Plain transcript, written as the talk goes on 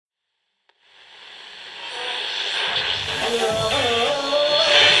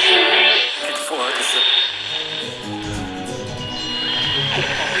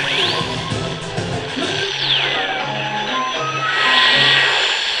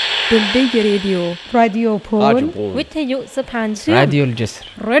Dulbig Radio Radio Paulวิทยุสะพานเชื่อม راديو الجسر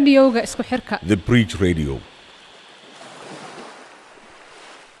Radio اسكو حركة The Bridge Radio.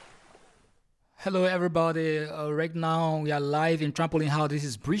 Hello, everybody. Right now, we are live in Trampoline House. This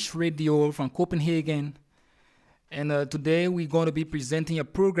is Bridge Radio from Copenhagen. And today, we're going to be presenting a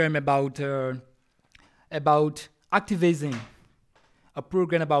program about activism, a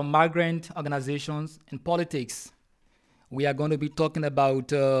program about migrant organizations and politics. We are going to be talking about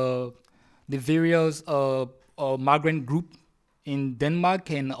the various migrant group in Denmark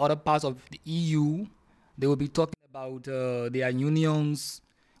and other parts of the EU. They will be talking about their unions.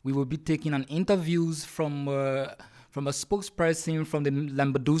 We will be taking an interviews from a spokesperson from the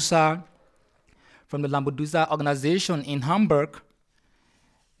Lampedusa organization in Hamburg,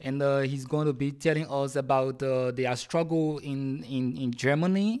 and he's going to be telling us about their struggle in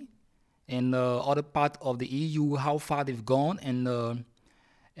Germany and other part of the EU, how far they've gone, and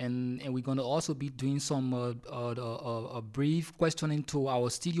we're going to also be doing some a brief questioning to our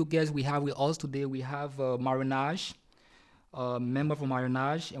studio guests. We have with us today. We have Marinage. Member from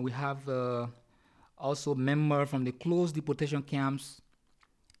Migrant, and we have also member from the closed deportation camps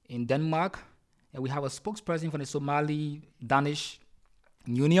in Denmark, and we have a spokesperson from the Somali-Danish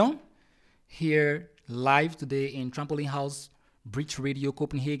Union here live today in Trampoline House, Bridge Radio,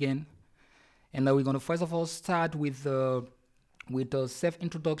 Copenhagen. And we're going to first of all start with a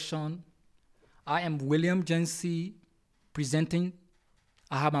self-introduction. I am William Jency presenting.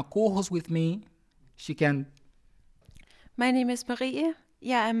 I have my co-host with me. She can. My name is Marie.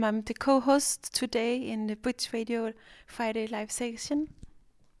 Yeah, I'm the co-host today in the Bridge Radio Friday live session.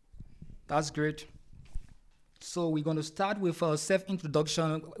 That's great. So we're going to start with a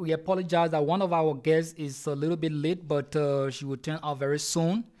self-introduction. We apologize that one of our guests is a little bit late, but she will turn out very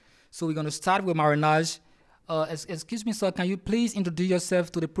soon. So we're going to start with Marinage. Excuse me, sir, can you please introduce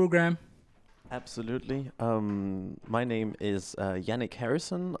yourself to the program? Absolutely. My name is Yannick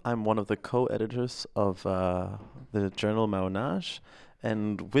Harrison. I'm one of the co-editors of the journal Marinage.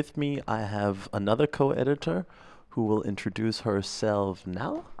 And with me, I have another co-editor who will introduce herself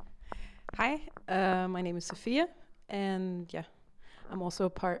now. Hi, my name is Sophia. And yeah, I'm also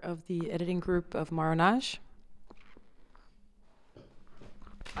part of the editing group of Marinage.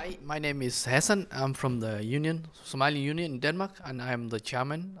 Hi, my name is Hassan. I'm from the union, Somali Union in Denmark, and I'm the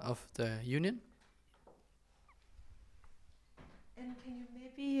chairman of the union. And can you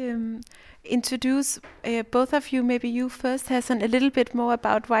maybe introduce both of you, maybe you first, Hassan, a little bit more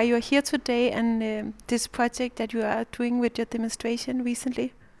about why you're here today and this project that you are doing with your demonstration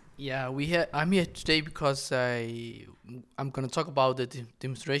recently? Yeah, I'm here today because I'm going to talk about the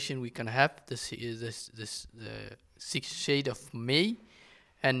demonstration we can have the 6th shade of May.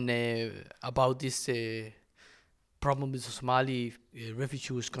 And about this problem with the Somali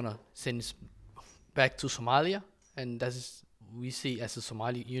refugees gonna send us back to Somalia, and that is we see as the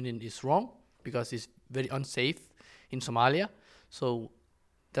Somali Union is wrong because it's very unsafe in Somalia. So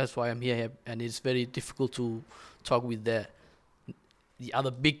that's why I'm here, and it's very difficult to talk with the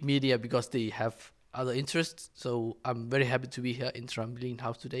other big media because they have other interests. So I'm very happy to be here in Trampoline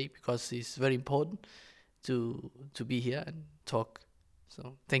House today because it's very important to be here and talk. So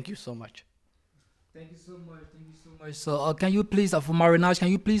thank you so much. Thank you so much. So can you please, for Marinage, can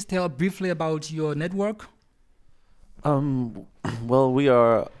you please tell briefly about your network? Well, we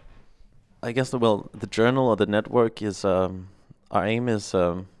are, I guess, the journal or the network is, our aim is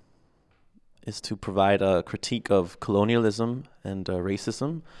to provide a critique of colonialism and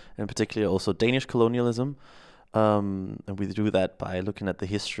racism, and particularly also Danish colonialism. And we do that by looking at the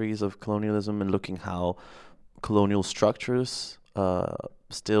histories of colonialism and looking how colonial structures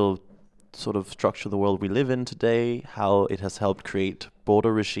still sort of structure the world we live in today, how it has helped create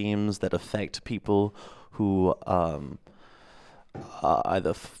border regimes that affect people who are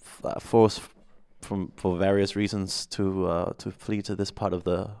either forced for various reasons to flee to this part of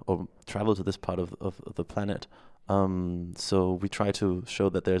or travel to this part of the planet. So we try to show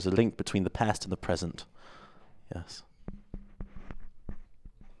that there's a link between the past and the present. Yes.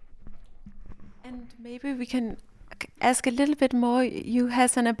 And maybe we can ask a little bit more, you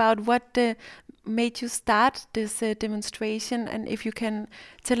Hassan, about what made you start this demonstration, and if you can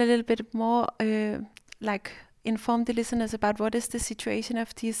tell a little bit more, inform the listeners about what is the situation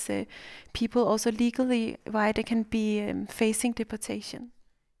of these people also legally, why they can be facing deportation.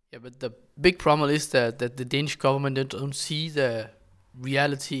 Yeah, but the big problem is that the Danish government don't see the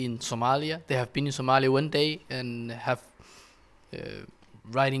reality in Somalia. They have been in Somalia one day and have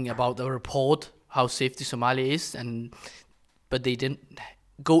writing about a report how safety Somalia is, but they didn't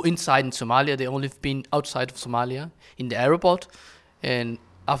go inside in Somalia. They only been outside of Somalia in the airport, and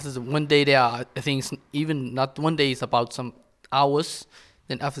after one day they are, I think it's even not one day, it's about some hours.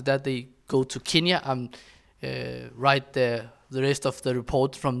 Then after that they go to Kenya and write the rest of the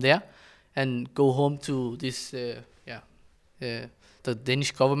report from there, and go home to this the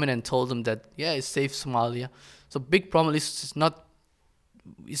Danish government and told them that it's safe Somalia. So big problem is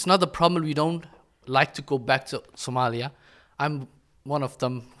it's not a problem we don't like to go back to Somalia. I'm one of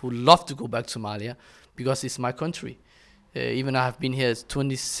them who love to go back to Somalia because it's my country. Even I have been here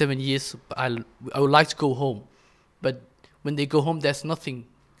 27 years, I would like to go home. But when they go home, there's nothing.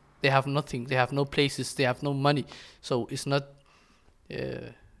 They have nothing. They have no places. They have no money. So it's not,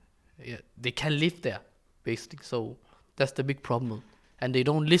 they can't live there, basically. So that's the big problem. And they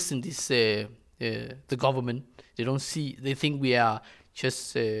don't listen this, the government. They don't see, they think we are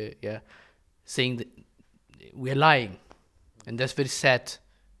just, saying that we are lying. And that's very sad.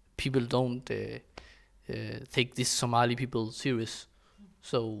 People don't take these Somali people serious.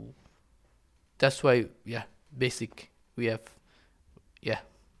 So that's why, basic we have,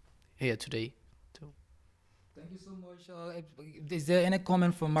 here today. So. Thank you so much. Is there any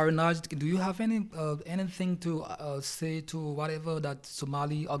comment from Marinage? Do you have anything to say to whatever that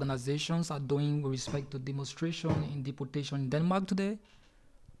Somali organizations are doing with respect to demonstration in deportation in Denmark today?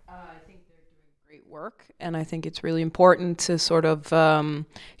 I think they're doing great work, and I think it's really important to sort of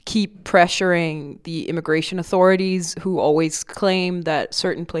keep pressuring the immigration authorities who always claim that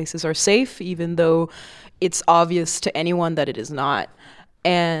certain places are safe, even though it's obvious to anyone that it is not.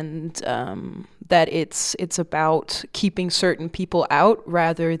 And that it's about keeping certain people out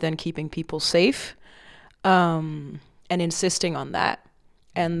rather than keeping people safe, and insisting on that,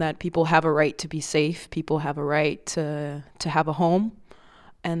 and that people have a right to be safe, people have a right to have a home,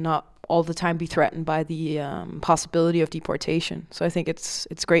 and not all the time be threatened by the possibility of deportation. So I think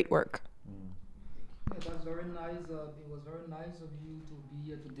it's great work. That's very nice. It was very nice of you to be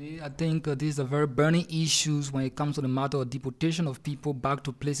here today. I think these are very burning issues when it comes to the matter of deportation of people back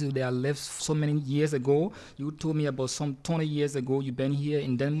to places they are left so many years ago. You told me about some 20 years ago you've been here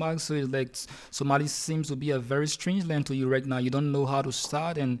in Denmark, so it's like Somali seems to be a very strange land to you right now. You don't know how to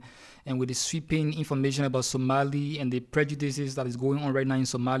start, and with the sweeping information about Somali and the prejudices that is going on right now in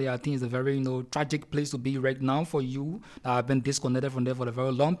Somalia, I think it's a very tragic place to be right now for you that have been disconnected from there for a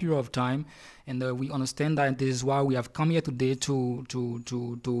very long period of time. And we understand that, and this is why we have come here today to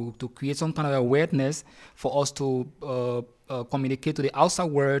create some kind of awareness for us to communicate to the outside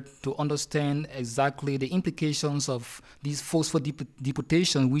world to understand exactly the implications of these forceful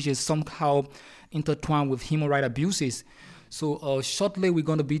deportation, which is somehow intertwined with human rights abuses. So shortly we're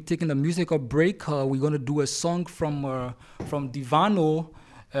going to be taking a musical break. We're going to do a song from Divano,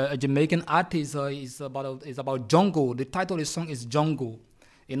 a Jamaican artist. It's about jungle. The title of the song is Jungle.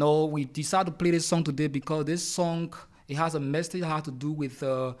 We decided to play this song today because this song, it has a message that has to do with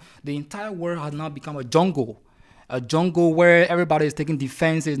the entire world has now become a jungle where everybody is taking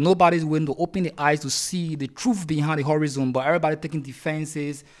defenses. Nobody's willing to open the eyes to see the truth behind the horizon, but everybody taking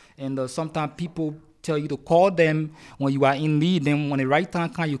defenses. And sometimes people tell you to call them when you are in need. Then when the right time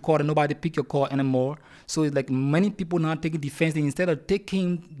comes, you call them. Nobody pick your call anymore. So it's like many people now taking defense instead of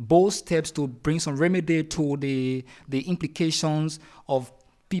taking bold steps to bring some remedy to the implications of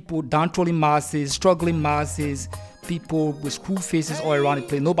people downtrodden masses, struggling masses, people with screw faces all around the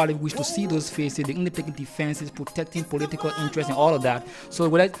place. Nobody wishes to see those faces. They're only taking defenses, protecting political interests and all of that. So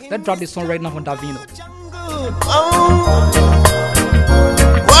let's drop this song right now from Davino.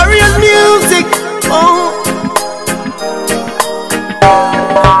 Warriors music.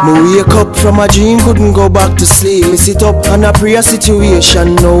 Me wake up from a dream, couldn't go back to sleep. Me sit up and I pray a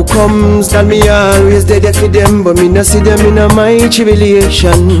situation now comes that me always dead for them, but me no see them in my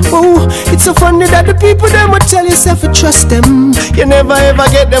tribulation. Oh, it's so funny that the people them would tell yourself to trust them. You never ever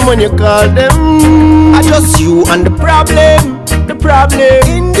get them when you call them. I just you and the problem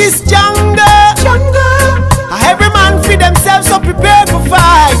in this jungle. Every man feed themselves so prepared for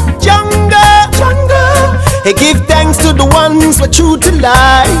fight. Jungle. Hey, give thanks to the ones who are true to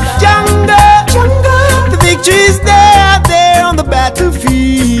life. Jungle. The victory is there on the battlefield.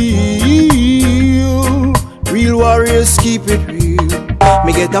 Real warriors keep it real.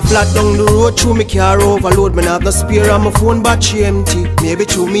 Me get a flat down the road, through me car overload. Me have the spare and my phone battery empty. Maybe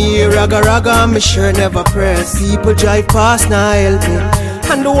through me ear raga and me shirt never press. People drive past now help me,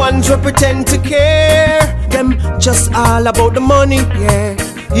 and the ones who pretend to care, them just all about the money, yeah.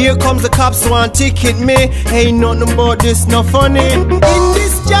 Here comes the cops want ticket me. Ain't nothing about this, no funny. In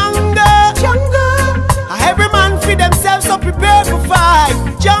this jungle, every man feed themselves so prepared for fight.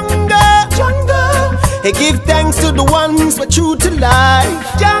 Jungle. Hey, give thanks to the ones who are true to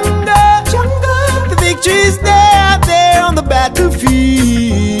life. Jungle. The victory is there on the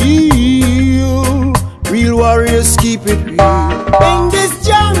battlefield. warriors keep it real. In this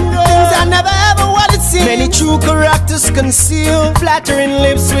jungle, things are never ever what it seems. Many true characters conceal, flattering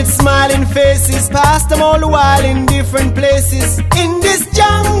lips with smiling faces. Pass them all the while in different places. In this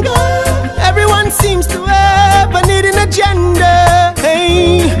jungle, everyone seems to have a need an agenda.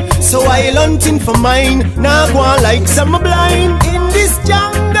 Hey, so I hunting for mine. Now go on like some blind. In this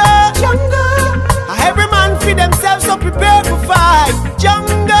jungle, every man feed themselves so prepared for fight.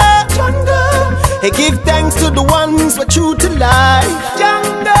 Jungle, hey, give thanks to the ones who are true to life.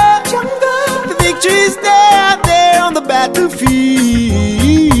 Jungle, the victory is there on the battlefield.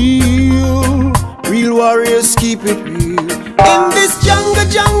 Real warriors keep it real. In this jungle.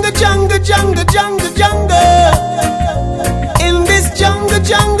 In this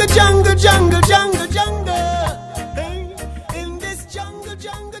jungle. Hey, in this jungle.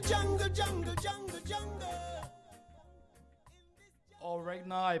 Oh, right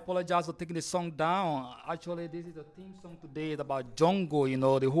now, I apologize for taking the song down. Actually, this is the theme song today. It's about jungle. You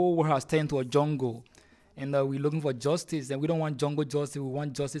know, the whole world has turned to a jungle. And we're looking for justice, and we don't want jungle justice. We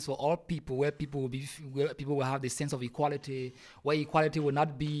want justice for all people, where people will have the sense of equality, where equality will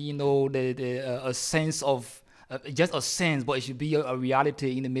not be, you know, a sense of just a sense, but it should be a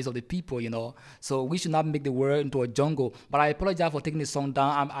reality in the midst of the people, you know. So we should not make the world into a jungle. But I apologize for taking the song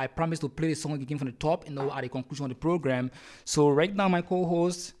down. I promise to play the song again from the top, you know, at the conclusion of the program. So right now, my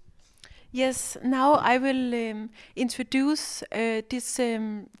co-host. Yes, now I will introduce this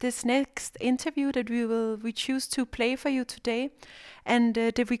next interview that we choose to play for you today, and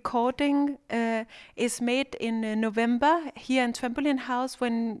the recording is made in November here in Trampoline House,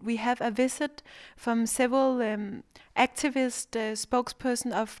 when we have a visit from several activist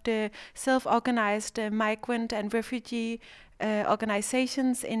spokesperson of the self-organized migrant and refugee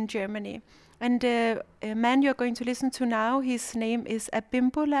organizations in Germany. And the man you're going to listen to now, his name is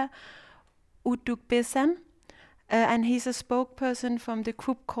Abimbola Udugbesan, and he's a spokesperson from the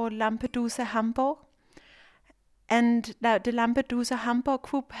group called Lampedusa Hamburg. And the Lampedusa Hamburg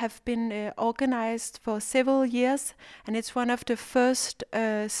group have been organized for several years, and it's one of the first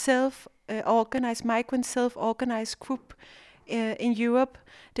self-organized migrant self-organized group in Europe.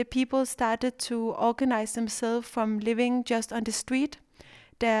 The people started to organize themselves from living just on the street.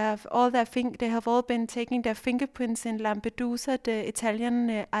 They have all been taking their fingerprints in Lampedusa, the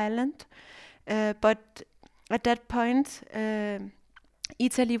Italian island. But at that point,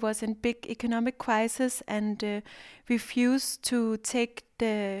 Italy was in big economic crisis and refused to take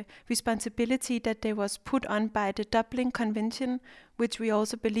the responsibility that they was put on by the Dublin Convention, which we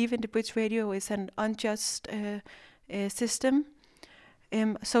also believe in the British Radio is an unjust system.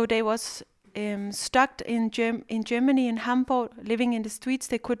 So they was stuck in Germany, in Hamburg, living in the streets.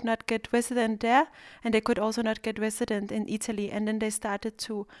 They could not get resident there, and they could also not get resident in Italy. And then they started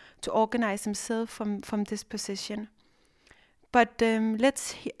to organize themselves from this position. But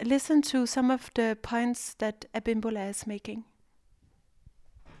let's listen to some of the points that Abimbola is making.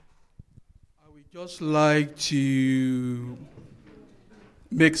 I would just like to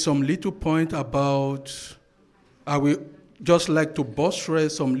make some little point about, I will just like to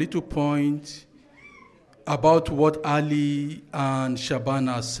buttress some little point about what Ali and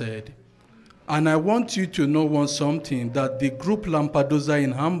Shabana said. And I want you to know something, that the group Lampedusa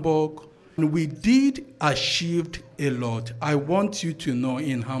in Hamburg, we did achieve a lot. I want you to know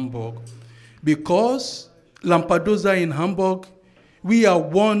in Hamburg, because Lampedusa in Hamburg, we are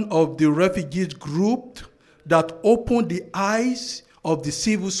one of the refugees groups that opened the eyes of the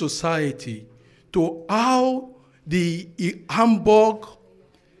civil society to how the Hamburg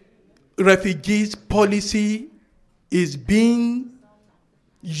refugees policy is being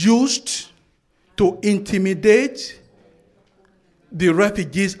used to intimidate the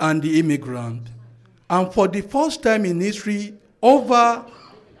refugees and the immigrants. And for the first time in history, over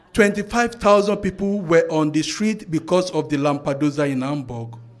 25,000 people were on the street because of the Lampedusa in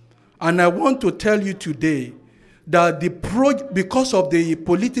Hamburg. And I want to tell you today that because of the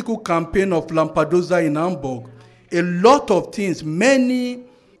political campaign of Lampedusa in Hamburg, a lot of things, many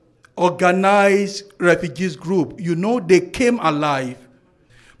organized refugees group, they came alive.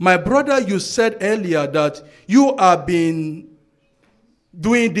 My brother, you said earlier that you have been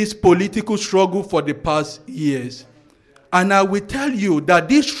doing this political struggle for the past years. And I will tell you that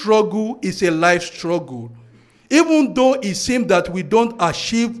this struggle is a life struggle. Even though it seems that we don't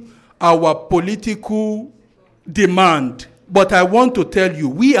achieve our political demand, but I want to tell you,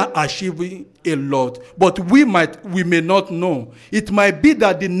 we are achieving a lot, but we may not know. It might be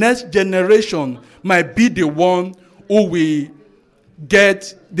that the next generation might be the one who will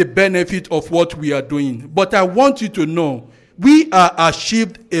get the benefit of what we are doing. But I want you to know, we are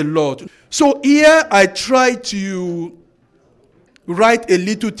achieved a lot. So here I try to write a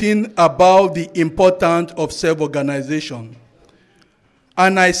little thing about the importance of self-organization.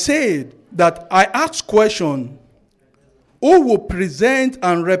 And I said that I asked question, who will present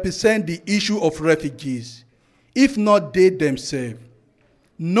and represent the issue of refugees, if not they themselves?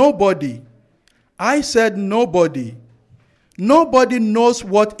 Nobody. I said nobody. Nobody knows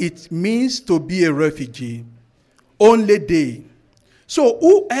what it means to be a refugee. Only they. So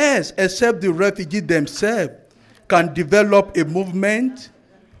who else except the refugees themselves can develop a movement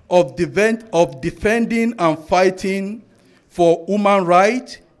of defending and fighting for human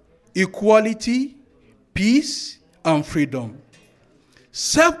rights, equality, peace, and freedom?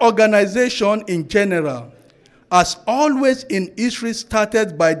 Self-organization in general has always in history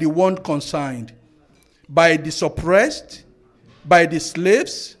started by the one concerned, by the suppressed, by the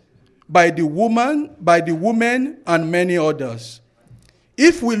slaves, by the women, and many others.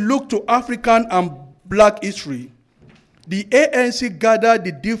 If we look to African and Black history, the ANC gathered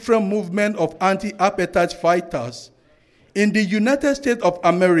the different movements of anti-apartheid fighters in the United States of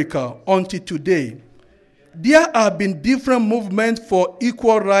America until today. There have been different movements for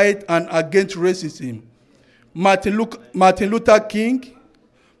equal rights and against racism. Martin Luther King,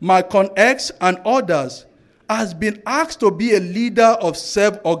 Malcolm X, and others has been asked to be a leader of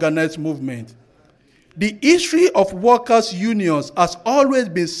self-organized movement. The history of workers' unions has always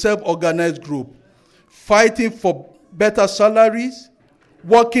been self-organized group, fighting for better salaries,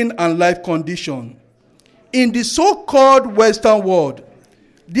 working and life conditions. In the so-called Western world,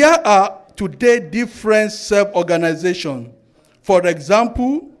 there are today different self-organizations. For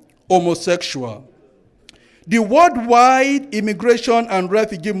example, homosexual. The worldwide immigration and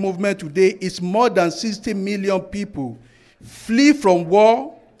refugee movement today is more than 60 million people flee from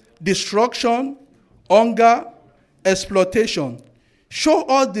war, destruction, hunger, exploitation. Show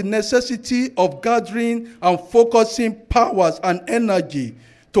us the necessity of gathering and focusing powers and energy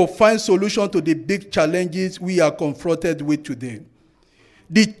to find solutions to the big challenges we are confronted with today.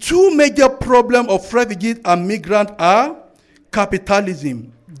 The two major problems of refugees and migrants are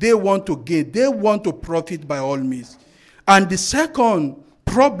capitalism. They want to gain, they want to profit by all means. And the second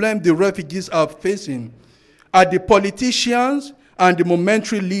problem the refugees are facing are the politicians and the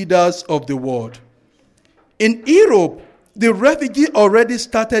momentary leaders of the world. In Europe, the refugees already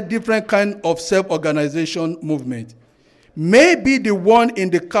started different kind of self-organization movement. Maybe the one in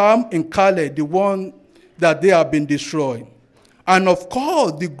the camp in Calais, the one that they have been destroyed. And of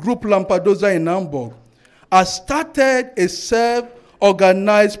course, the group Lampedusa in Hamburg has started a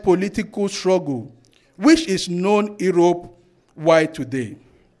self-organized political struggle, which is known Europe-wide today.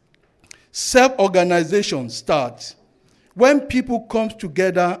 Self-organization starts when people come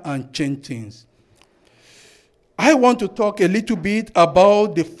together and change things. I want to talk a little bit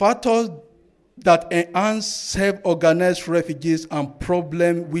about the factors that enhance self-organized refugees and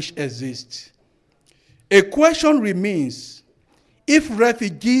problems which exist. A question remains if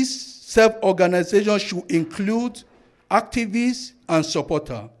refugees self-organization should include activists and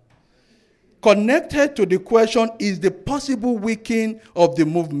supporters. Connected to the question is the possible weakening of the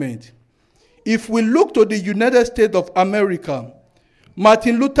movement. If we look to the United States of America,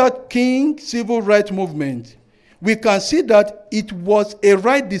 Martin Luther King civil rights movement, we can see that it was a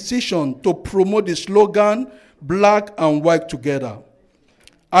right decision to promote the slogan, black and white together.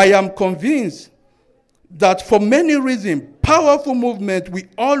 I am convinced that for many reasons, powerful movement, we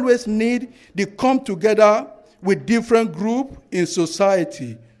always need to come together with different groups in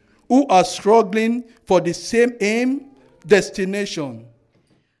society who are struggling for the same aim, destination.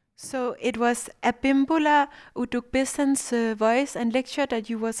 So it was Abimbola Udugbesen's voice and lecture that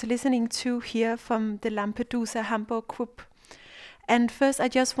you was listening to here from the Lampedusa Hamburg group. And first I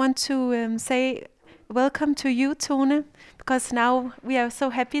just want to say welcome to you, Tone, because now we are so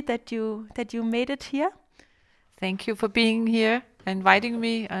happy that you made it here. Thank you for being here, inviting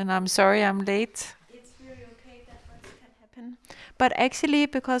me, and I'm sorry I'm late. It's really okay, that can happen. But actually,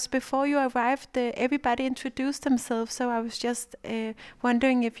 because before you arrived, everybody introduced themselves, so I was just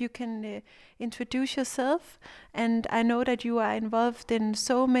wondering if you can introduce yourself. And I know that you are involved in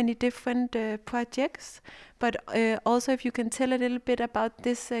so many different projects, but also if you can tell a little bit about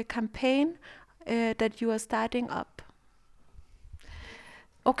this campaign that you are starting up.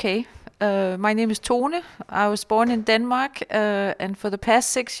 Okay, my name is Tone. I was born in Denmark, and for the past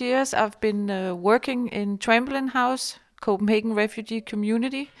 6 years I've been working in Trampoline House, Copenhagen Refugee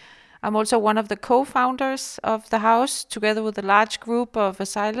Community. I'm also one of the co-founders of the house, together with a large group of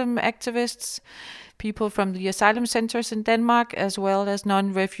asylum activists, people from the asylum centers in Denmark, as well as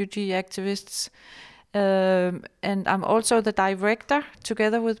non-refugee activists. And I'm also the director,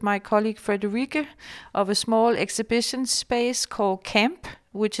 together with my colleague Frederique, of a small exhibition space called Camp,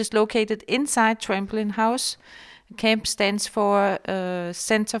 which is located inside Trampoline House. CAMP stands for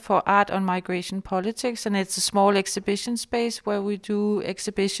Center for Art on Migration Politics, and it's a small exhibition space where we do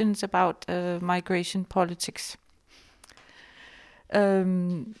exhibitions about migration politics.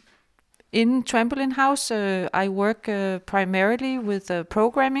 In Trampoline House, I work primarily with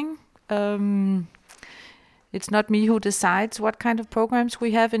programming. It's not me who decides what kind of programs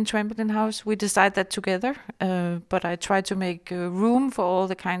we have in Trampoline House. We decide that together, but I try to make room for all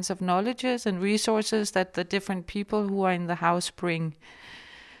the kinds of knowledges and resources that the different people who are in the house bring.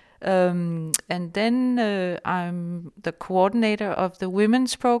 And then I'm the coordinator of the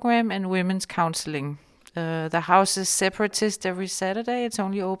women's program and women's counseling. The house is separatist every Saturday. It's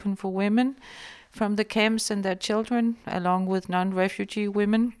only open for women from the camps and their children, along with non-refugee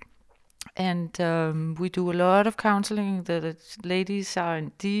women. And we do a lot of counseling. The ladies are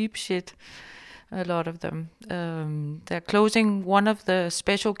in deep shit, a lot of them. They're closing one of the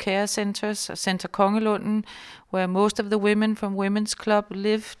special care centers, Center Kongelunden, where most of the women from Women's Club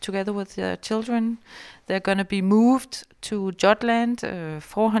live together with their children. They're going to be moved to Jutland,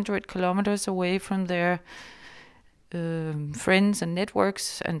 400 kilometers away from their friends and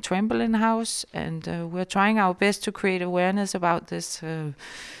networks and Trampoline House. And we're trying our best to create awareness about this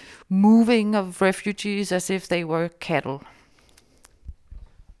moving of refugees as if they were cattle.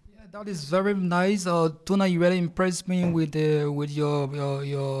 Yeah, that is very nice. Tuna, you really impressed me with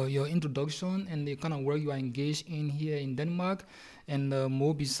your introduction and the kind of work you are engaged in here in Denmark, and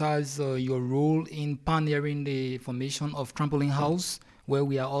more besides your role in pioneering the formation of Trampoline House, where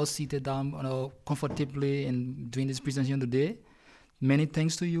we are all seated down comfortably and doing this presentation today. Many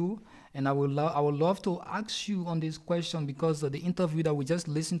thanks to you. And I would love to ask you on this question, because the interview that we just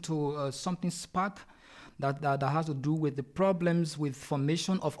listened to, something sparked that has to do with the problems with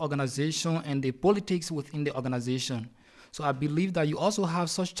formation of organization and the politics within the organization. So I believe that you also have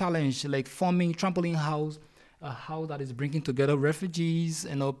such challenge, like forming Trampoline House, a house that is bringing together refugees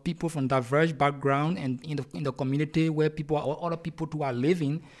and people from diverse background and in the community where people or other people who are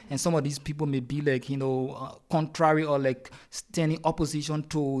living, and some of these people may be like contrary or like standing opposition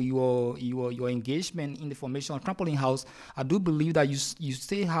to your engagement in the formation of Trampoline House. I do believe that you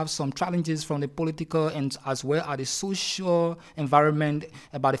still have some challenges from the political and as well as the social environment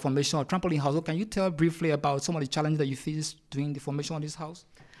about the formation of Trampoline House. So can you tell briefly about some of the challenges that you face during the formation of this house?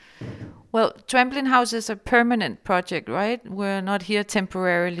 Well, Trampoline House is a permanent project, right? We're not here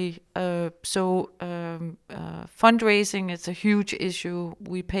temporarily. So fundraising is a huge issue.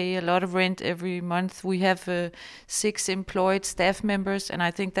 We pay a lot of rent every month. We have 6 employed staff members, and I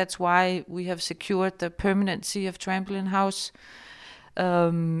think that's why we have secured the permanency of Trampoline House,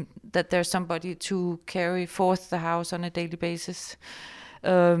 that there's somebody to carry forth the house on a daily basis.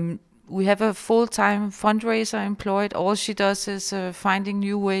 We have a full-time fundraiser employed. All she does is finding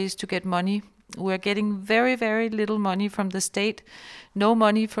new ways to get money. We're getting very, very little money from the state, no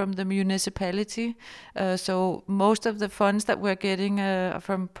money from the municipality. So most of the funds that we're getting are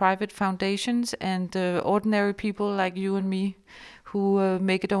from private foundations and ordinary people like you and me who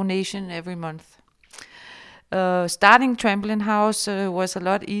make a donation every month. Starting Trampoline House was a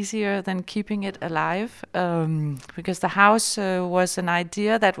lot easier than keeping it alive, because the house was an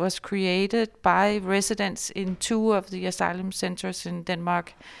idea that was created by residents in 2 of the asylum centers in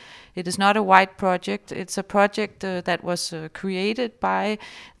Denmark. It is not a white project. It's a project that was created by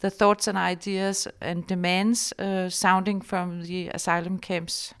the thoughts and ideas and demands sounding from the asylum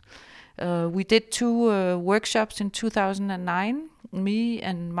camps. We did 2 workshops in 2009, me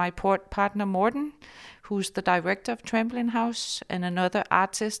and my partner Morten, who's the director of Trampoline House, and another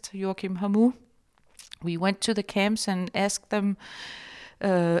artist, Joachim Hamu. We went to the camps and asked them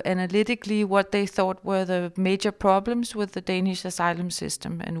analytically what they thought were the major problems with the Danish asylum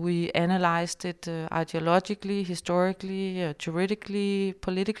system. And we analyzed it ideologically, historically, juridically,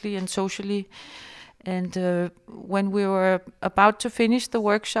 politically, and socially. And when we were about to finish the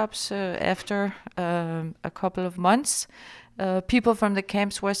workshops after a couple of months, people from the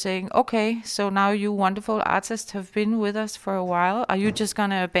camps were saying, okay, so now you wonderful artists have been with us for a while. Are you just going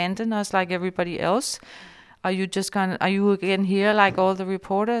to abandon us like everybody else? Are you again here like all the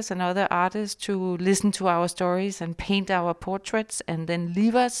reporters and other artists to listen to our stories and paint our portraits and then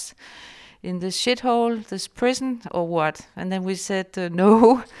leave us in this shithole, this prison, or what? And then we said,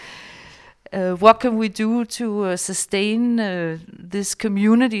 no. What can we do to sustain this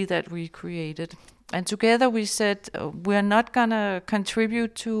community that we created? And together we said we're not going to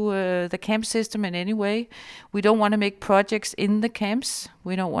contribute to the camp system in any way. We don't want to make projects in the camps.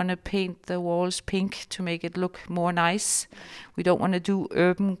 We don't want to paint the walls pink to make it look more nice. We don't want to do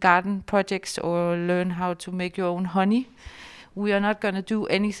urban garden projects or learn how to make your own honey. We are not going to do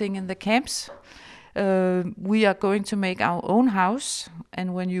anything in the camps. We are going to make our own house.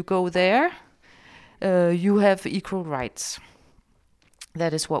 And when you go there, you have equal rights.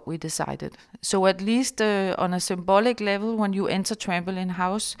 That is what we decided. So at least on a symbolic level, when you enter Trampoline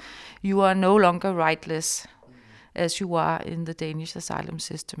House, you are no longer rightless as you are in the Danish asylum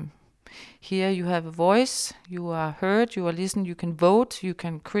system. Here you have a voice, you are heard, you are listened, you can vote, you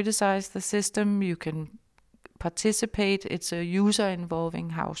can criticize the system, you can participate. It's a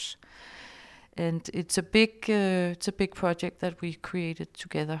user-involving house. And it's a big project that we created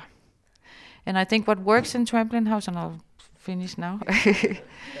together. And I think what works in Trampoline House, and I'll finish now.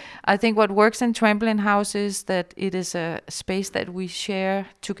 I think what works in Trampoline House is that it is a space that we share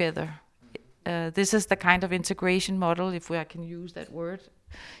together. This is the kind of integration model, if I can use that word,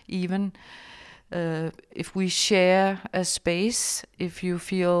 even. If we share a space, if you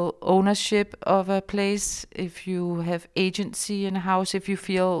feel ownership of a place, if you have agency in a house, if you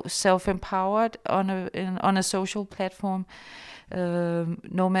feel self-empowered on a social platform,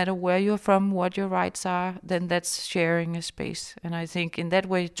 no matter where you're from, what your rights are, then that's sharing a space. And I think in that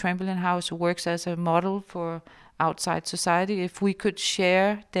way, Trampoline House works as a model for outside society. If we could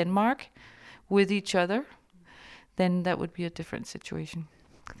share Denmark with each other, then that would be a different situation.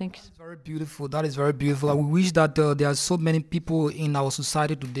 Thank you. That's very beautiful. That is very beautiful. I wish that there are so many people in our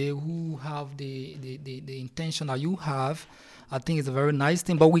society today who have the intention that you have. I think it's a very nice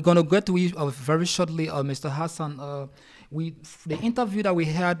thing. But we're going to get to it very shortly, Mr. Hassan. The interview that we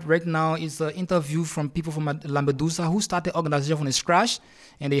had right now is an interview from people from Lampedusa who started organization from scratch,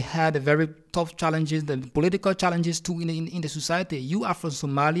 and they had very tough challenges, the political challenges too in the society. You are from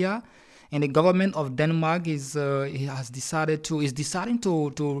Somalia, and the government of Denmark is deciding to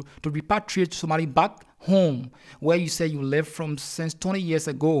repatriate Somali back home, where you say you lived from since 20 years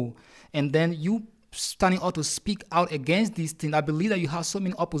ago, and then you standing up to speak out against these things. I believe that you have so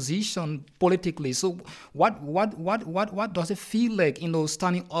many opposition politically. So what does it feel like,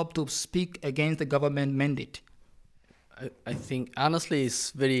 standing up to speak against the government mandate? I think honestly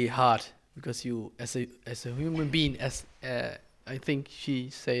it's very hard because you as a human being, I think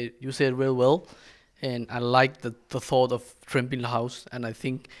you said real well, and I like the thought of Trampoline House, and I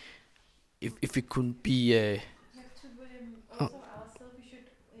think if it could be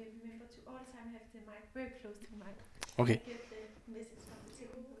okay.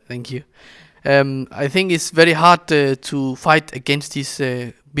 Thank you. I think it's very hard to fight against this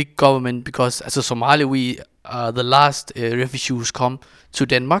big government because as a Somali, we are the last refugees come to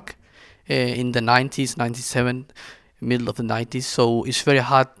Denmark in the 90s, 97, middle of the 90s. So it's very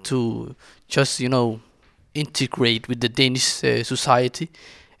hard to just, integrate with the Danish society.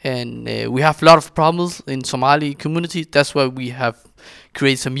 And we have a lot of problems in Somali community. That's why we have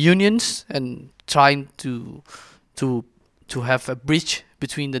created some unions and trying to have a bridge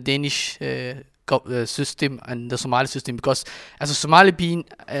between the Danish system and the Somali system, because as a Somali being,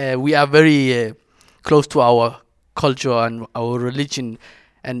 we are very close to our culture and our religion,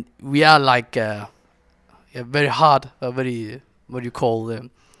 and we are like very hard, very what do you call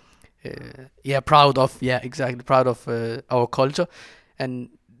them? Proud of our culture, and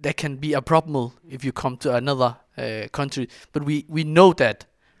that can be a problem if you come to another country. But we know that.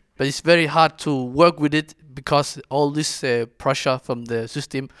 But it's very hard to work with it because all this pressure from the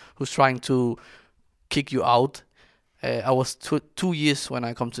system who's trying to kick you out. I was 2 years when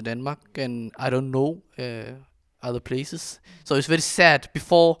I come to Denmark, and I don't know other places. So it's very sad.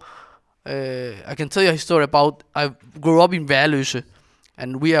 Before, I can tell you a story about, I grew up in Værløse,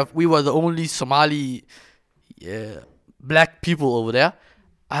 and we were the only Somali black people over there.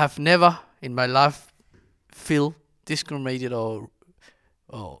 I have never in my life feel discriminated or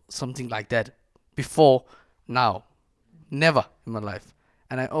something like that before now. Never in my life.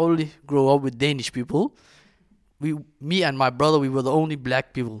 And I only grew up with Danish people. Me and my brother, we were the only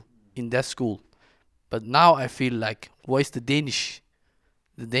black people in that school. But now I feel like, where's the Danish?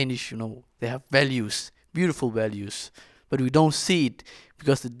 The Danish, they have values, beautiful values. But we don't see it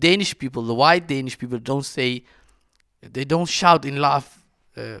because the Danish people, the white Danish people, they don't shout in laugh,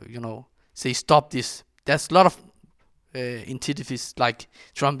 say stop this. There's a lot of entities like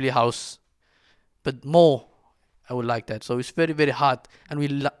Trampoline House, but more I would like that. So it's very, very hard, and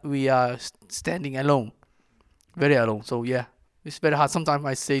we are standing alone, very alone. So yeah, it's very hard. Sometimes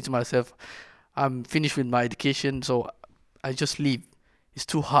I say to myself, I'm finished with my education, so I just leave. It's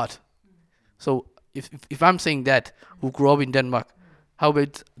too hard. So if I'm saying that, who grew up in Denmark, how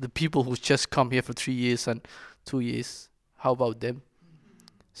about the people who just come here for 3 years and 2 years? How about them?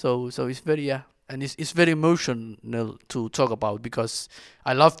 So it's very and it's very emotional to talk about, because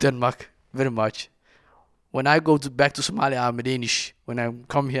I love Denmark very much. When I go back to Somalia, I'm Danish. When I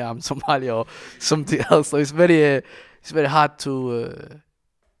come here, I'm Somali or something else. So it's very hard to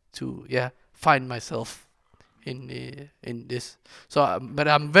find myself in this. So, but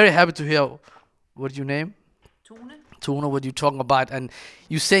I'm very happy to hear. What's your name? Tone. What you talking about? And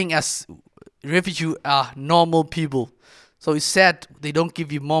you saying as refugees are normal people. So it's sad they don't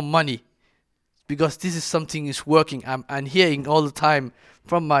give you more money, because this is something is working. I'm hearing all the time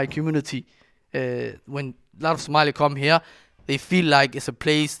from my community, when a lot of Somali come here, they feel like it's a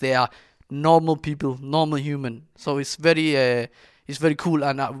place they are normal people, normal human. So it's very cool,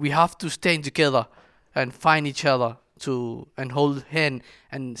 and we have to stand together and find each other and hold hand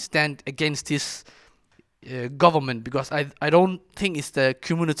and stand against this government, because I don't think it's the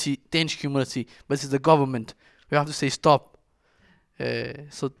community, Danish community, but it's the government. We have to say stop.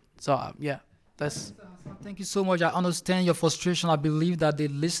 That's. Thank you so much. I understand your frustration. I believe that the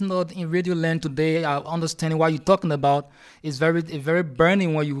listener in Radio Land today are understanding what you're talking about. It's very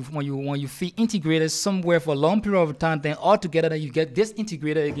burning when you feel integrated somewhere for a long period of time, then all together then you get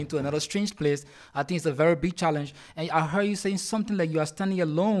disintegrated again to another strange place. I think it's a very big challenge. And I heard you saying something like you are standing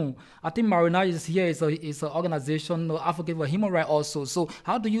alone. I think Migrant is here. It's an organization, advocate for human rights also. So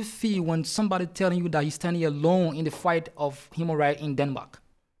how do you feel when somebody telling you that he's standing alone in the fight of human rights in Denmark?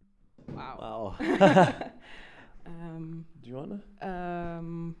 Wow. Do you want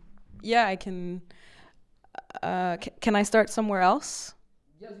to? Yeah, I can. Can I start somewhere else?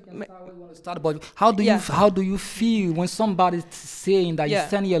 Yes, you can start where you want to start. But how do you feel when somebody's saying that you're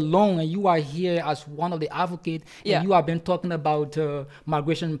standing alone and you are here as one of the advocates, and you have been talking about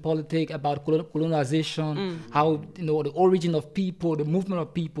migration politics, about colonization, how the origin of people, the movement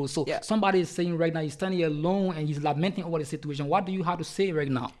of people. So somebody is saying right now he's standing alone and he's lamenting over the situation. What do you have to say right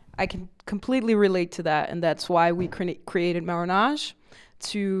now? I can completely relate to that, and that's why we created Migrant,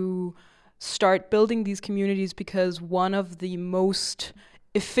 to start building these communities, because one of the most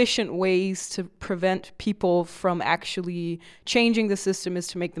efficient ways to prevent people from actually changing the system is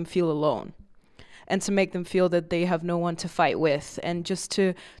to make them feel alone, and to make them feel that they have no one to fight with. And just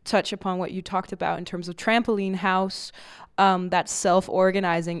to touch upon what you talked about in terms of Trampoline House, that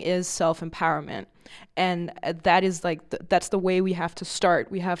self-organizing is self-empowerment. And that is that's the way we have to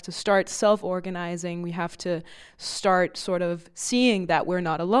start. We have to start self-organizing. We have to start sort of seeing that we're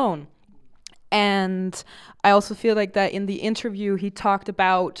not alone. And I also feel like that in the interview, he talked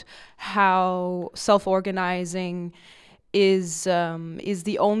about how self-organizing is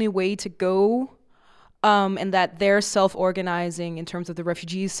the only way to go, and that their self-organizing, in terms of the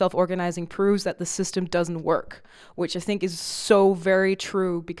refugees self-organizing, proves that the system doesn't work, which I think is so very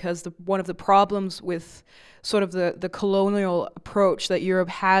true, because one of the problems with sort of the colonial approach that Europe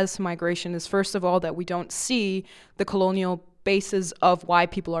has to migration is, first of all, that we don't see the colonial basis of why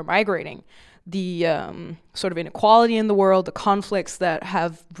people are migrating. The sort of inequality in the world, the conflicts that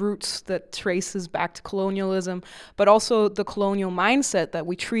have roots that traces back to colonialism, but also the colonial mindset that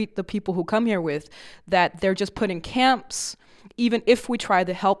we treat the people who come here with, that they're just put in camps. Even if we try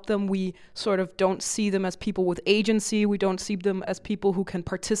to help them, we sort of don't see them as people with agency. We don't see them as people who can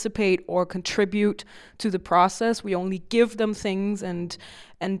participate or contribute to the process. We only give them things and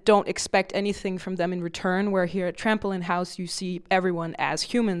don't expect anything from them in return, where here at Trampoline House you see everyone as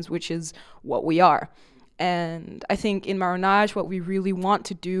humans, which is what we are. And I think in Migrant, what we really want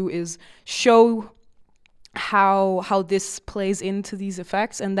to do is show how this plays into these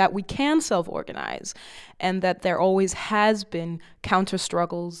effects, and that we can self-organize, and that there always has been counter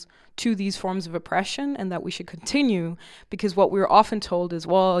struggles to these forms of oppression, and that we should continue, because what we're often told is,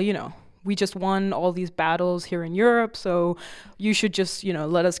 well, we just won all these battles here in Europe, so you should just,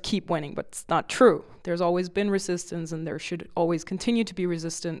 let us keep winning. But it's not true. There's always been resistance, and there should always continue to be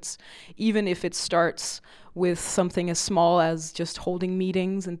resistance, even if it starts with something as small as just holding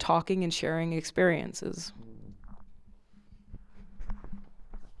meetings and talking and sharing experiences.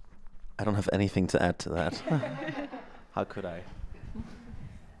 I don't have anything to add to that. How could I?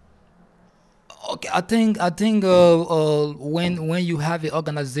 Okay, I think when you have an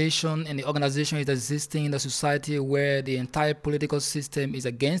organization, and the organization is existing in a society where the entire political system is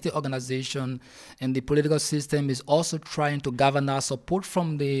against the organization, and the political system is also trying to gather support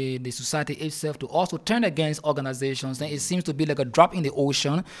from the society itself to also turn against organizations, then it seems to be like a drop in the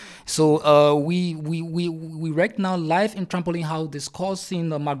ocean. So we right now live in Trampoline House discussing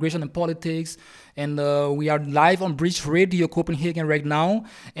migration and politics. And we are live on Bridge Radio Copenhagen right now,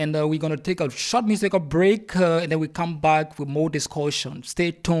 and we're going to take a short short musical break, and then we come back with more discussion.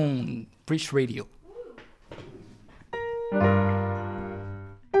 Stay tuned, Bridge Radio.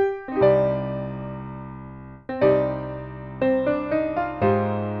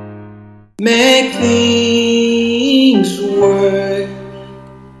 Make things work,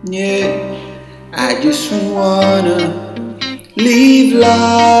 yeah. I just wanna live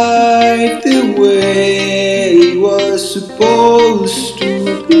life the way it was supposed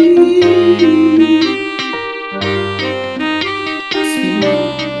to be.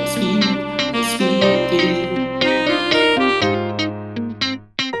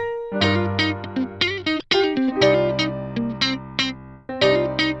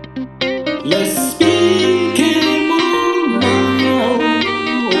 Let's speak and move on.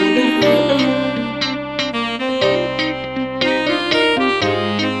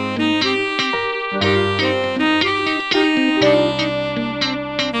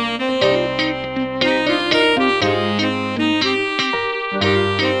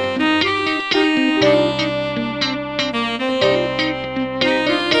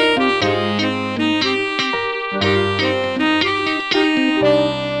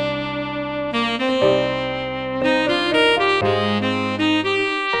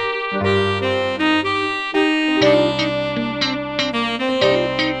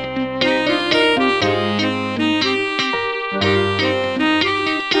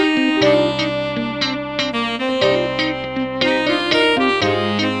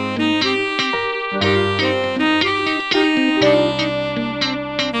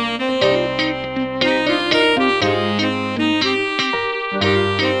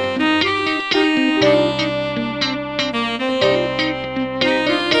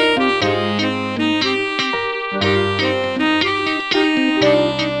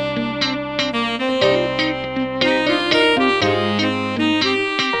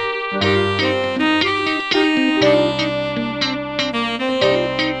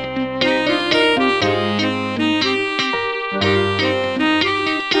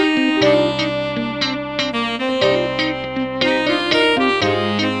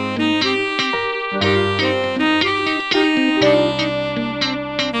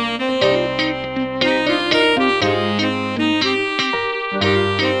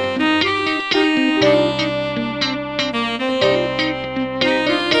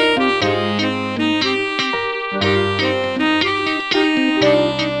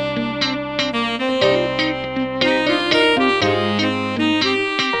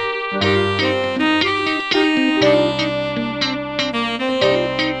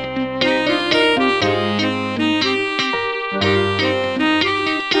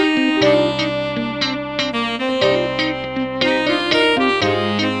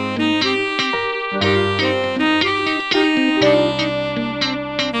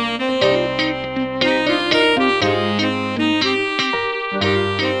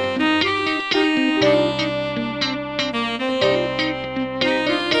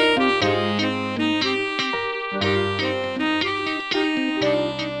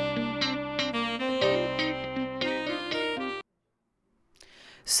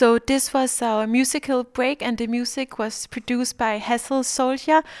 So this was our musical break, and the music was produced by Hazel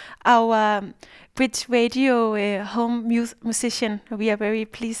Soldier, our Bridge Radio home musician. We are very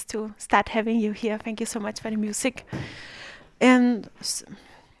pleased to start having you here. Thank you so much for the music. And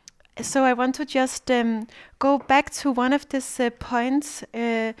so I want to just go back to one of these points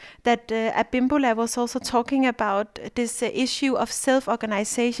that Abimbola was also talking about, this issue of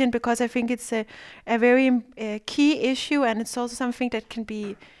self-organization, because I think it's a very key issue, and it's also something that can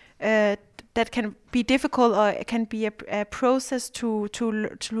be difficult, or it can be a process to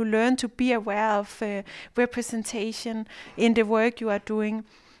learn to be aware of representation in the work you are doing.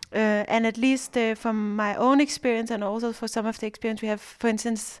 And at least from my own experience, and also for some of the experience we have, for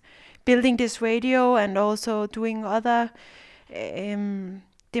instance, building this radio and also doing other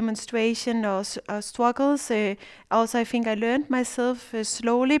demonstration or struggles. Also, I think I learned myself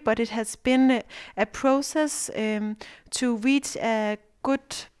slowly, but it has been a process to reach a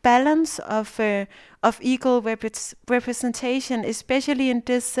good balance of equal representation, especially in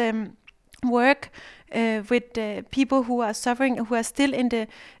this work with people who are suffering, who are still in the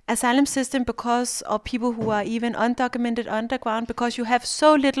asylum system, because, or people who are even undocumented underground, because you have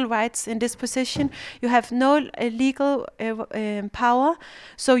so little rights in this position. You have no legal power,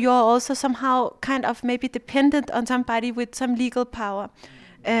 so you're also somehow kind of maybe dependent on somebody with some legal power.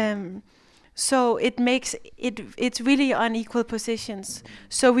 So it makes it's really unequal positions.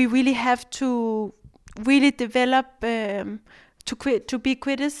 So we really have to really develop to be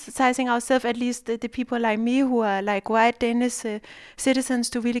criticizing ourselves, at least the people like me who are like white Danish citizens,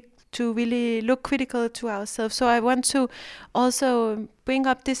 to really look critical to ourselves. So I want to also bring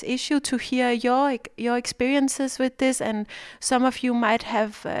up this issue to hear your experiences with this, and some of you might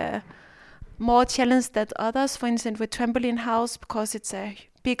have more challenge than others. For instance, with Trampoline House, because it's a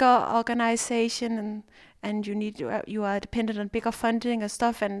bigger organization and you are dependent on bigger funding and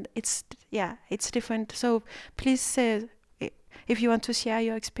stuff, and it's different. So please, if you want to share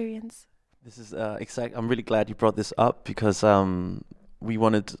your experience. This is I'm really glad you brought this up, because we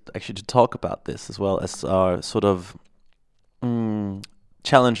wanted actually to talk about this as well as our sort of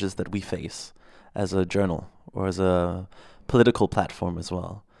challenges that we face as a journal or as a political platform as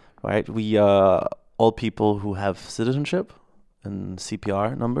well, right? We are all people who have citizenship and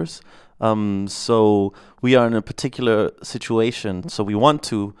CPR numbers. So we are in a particular situation. So we want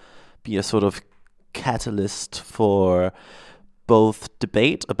to be a sort of catalyst for both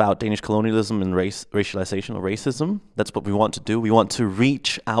debate about Danish colonialism and racialization or racism. That's what we want to do. We want to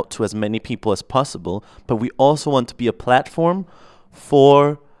reach out to as many people as possible, but we also want to be a platform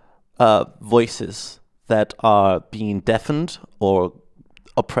for voices that are being deafened or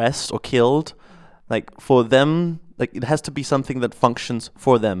oppressed or killed. Like, for them, like, it has to be something that functions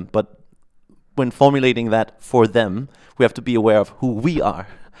for them. But when formulating that for them, we have to be aware of who we are.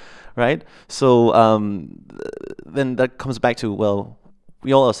 Right? So then that comes back to, well,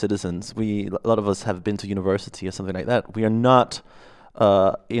 we all are citizens. A lot of us have been to university or something like that. We are not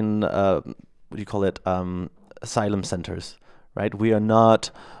in asylum centers, right? We are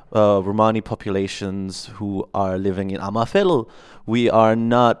not Romani populations who are living in Amagerfjell. We are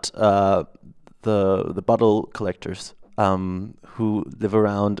not the bottle collectors who live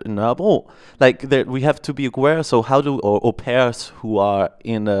around in Nørrebro. Like, we have to be aware. So how do au pairs who are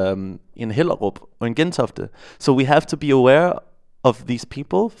in Hellerup or in Gentofte? So we have to be aware of these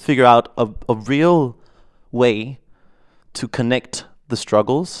people, figure out a real way to connect the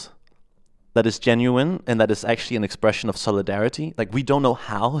struggles that is genuine and that is actually an expression of solidarity. Like, we don't know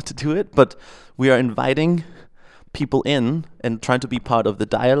how to do it, but we are inviting people in and trying to be part of the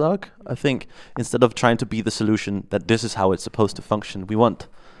dialogue. I think instead of trying to be the solution that this is how it's supposed to function, we want,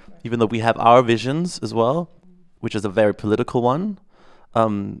 even though we have our visions as well, which is a very political one,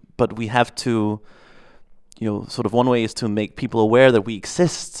 but we have to, sort of, one way is to make people aware that we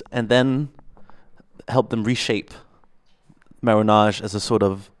exist and then help them reshape Marronage as a sort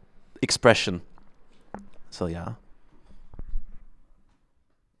of expression. So yeah.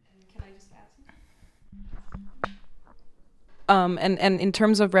 And in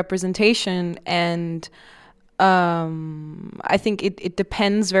terms of representation, and I think it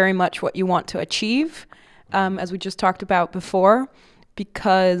depends very much what you want to achieve, as we just talked about before,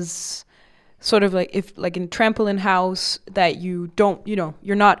 because sort of like, if like in Trampoline House, that you don't,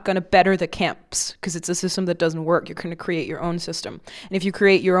 you're not going to better the camps because it's a system that doesn't work. You're going to create your own system. And if you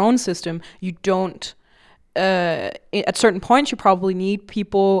create your own system, you don't, at certain points, you probably need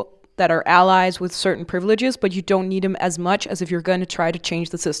people that are allies with certain privileges, but you don't need them as much as if you're going to try to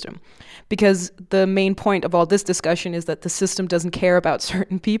change the system. Because the main point of all this discussion is that the system doesn't care about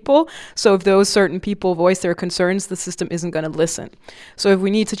certain people. So if those certain people voice their concerns, the system isn't going to listen. So if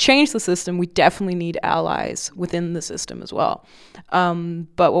we need to change the system, we definitely need allies within the system as well.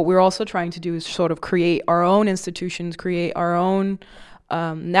 But what we're also trying to do is sort of create our own institutions, create our own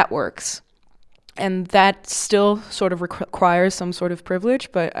networks. And that still sort of requires some sort of privilege,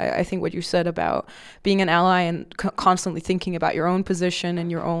 but I think what you said about being an ally and constantly thinking about your own position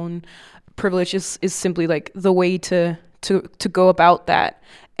and your own privilege is simply like the way to go about that,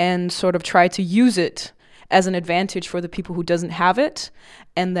 and sort of try to use it as an advantage for the people who doesn't have it,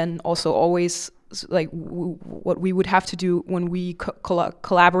 and then also always like what we would have to do when we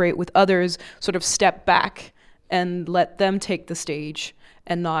collaborate with others, sort of step back and let them take the stage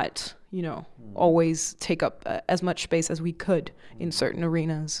and not always take up as much space as we could in certain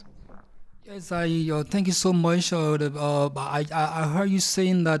arenas. Yes, thank you so much. I heard you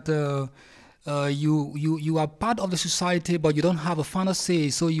saying that you are part of the society, but you don't have a final say.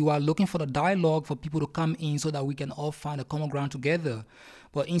 So you are looking for the dialogue for people to come in, so that we can all find a common ground together.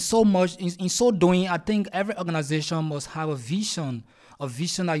 But in so doing, I think every organization must have a vision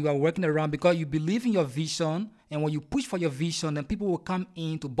that you are working around, because you believe in your vision And when you push for your vision, then people will come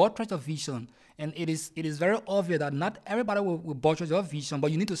in to buttress your vision. And it is very obvious that not everybody will buttress your vision,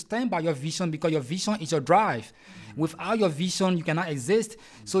 but you need to stand by your vision because your vision is your drive. Without your vision, you cannot exist.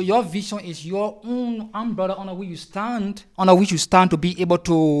 So your vision is your own umbrella under which you stand to be able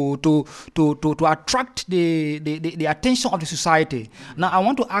to attract the attention of the society. Now, I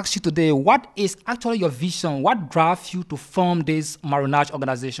want to ask you today, what is actually your vision? What drives you to form this marionette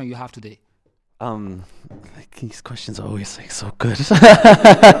organization you have today? Like these questions are always like so good.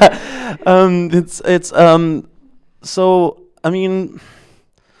 So I mean,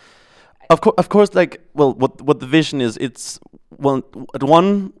 of course, like, well, what the vision is, it's, well, at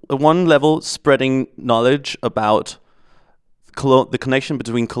one level, spreading knowledge about the connection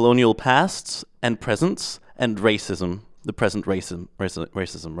between colonial pasts and presents and racism, the present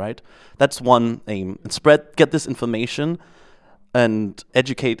racism, right? That's one aim. And get this information and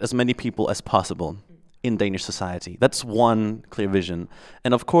educate as many people as possible in Danish society. That's one clear vision.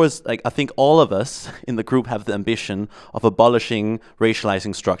 And of course, like, I think all of us in the group have the ambition of abolishing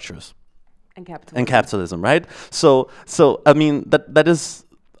racializing structures. And capitalism, right? So I mean, that is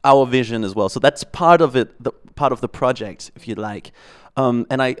our vision as well. So that's part of it, part of the project, if you like.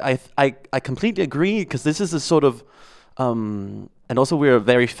 And I completely agree, because this is a sort of and also we're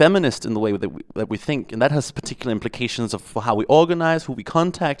very feminist in the way that we think, and that has particular implications for how we organize, who we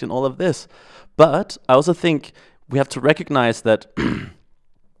contact, and all of this. But I also think we have to recognize that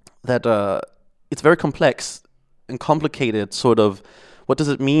it's very complex and complicated. Sort of, what does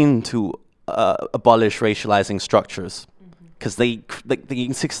it mean to abolish racializing structures? Because they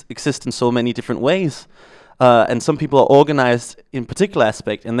exist in so many different ways. And some people are organized in particular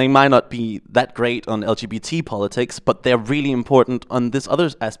aspect, and they might not be that great on LGBT politics, but they're really important on this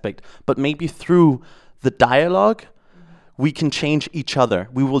other aspect. But maybe through the dialogue, we can change each other.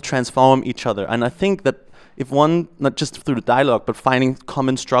 We will transform each other. And I think that if one, not just through the dialogue, but finding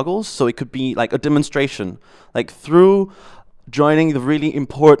common struggles, so it could be like a demonstration, like through joining the really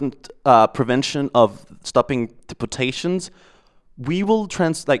important prevention of stopping deportations, we will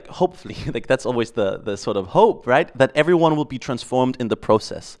hopefully, like, that's always the sort of hope, right? That everyone will be transformed in the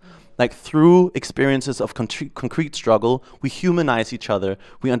process. Like, through experiences of concrete struggle, we humanize each other.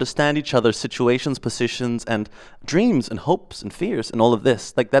 We understand each other's situations, positions, and dreams, and hopes, and fears, and all of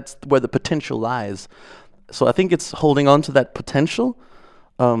this. Like, that's where the potential lies. So I think it's holding on to that potential,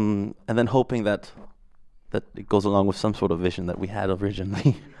 and then hoping that it goes along with some sort of vision that we had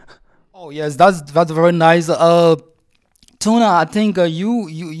originally. Oh yes, that's very nice. Tuna, I think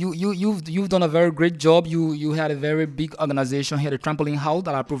you've done a very great job. You had a very big organization here, the Trampoline House,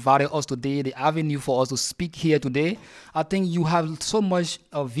 that provided us today the avenue for us to speak here today. I think you have so much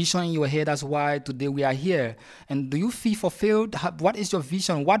vision in your head. That's why today we are here. And do you feel fulfilled? What is your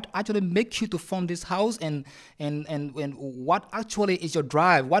vision? What actually makes you to form this house? And what actually is your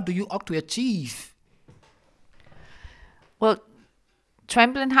drive? What do you hope to achieve? Well,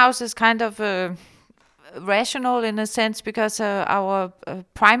 Trampoline House is kind of rational in a sense, because our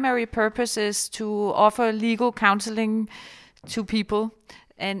primary purpose is to offer legal counseling to people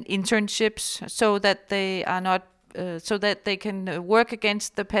and internships, so that they are not so that they can work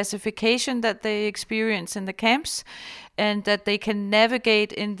against the pacification that they experience in the camps, and that they can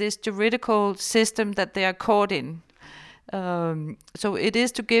navigate in this juridical system that they are caught in. So it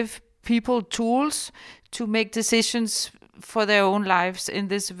is to give people tools to make decisions for their own lives in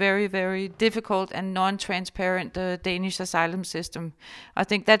this very, very difficult and non-transparent Danish asylum system. I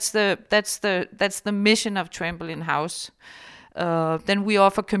think that's the mission of Trampoline House. Then we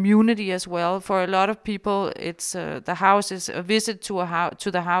offer community as well. For a lot of people, it's the house is a visit to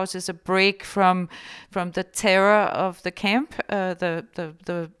the house is a break from the terror of the camp,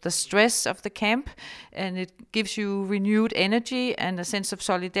 the stress of the camp, and it gives you renewed energy and a sense of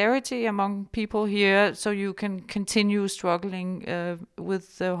solidarity among people here, so you can continue struggling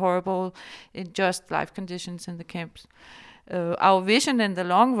with the horrible, unjust life conditions in the camps. Our vision in the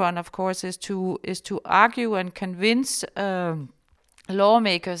long run, of course, is to argue and convince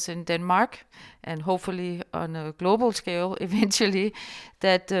lawmakers in Denmark, and hopefully on a global scale eventually,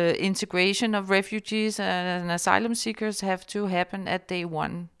 that integration of refugees and asylum seekers have to happen at day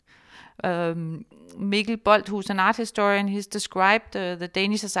one. Mikkel Bolt, who's an art historian, he's described the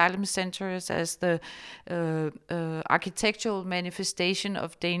Danish asylum centers as the architectural manifestation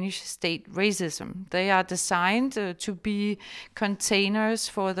of Danish state racism. They are designed to be containers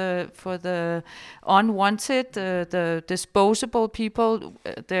for the unwanted, the disposable people.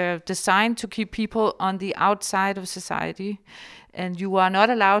 They're designed to keep people on the outside of society. And you are not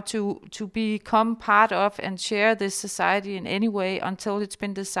allowed to become part of and share this society in any way until it's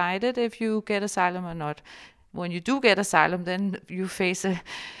been decided if you get asylum or not. when you do get asylum, then you face a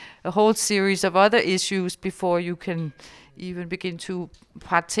whole series of other issues before you can even begin to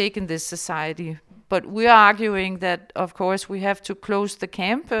partake in this society. But we are arguing that, of course, we have to close the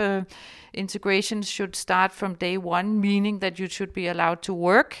camp. Integration should start from day one, meaning that you should be allowed to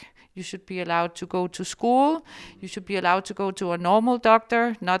work. You should be allowed to go to school. You should be allowed to go to a normal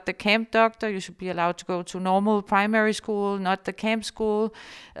doctor, not the camp doctor. You should be allowed to go to normal primary school, not the camp school.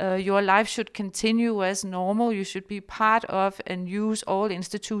 Your life should continue as normal. You should be part of and use all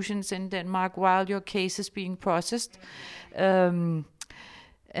institutions in Denmark while your case is being processed.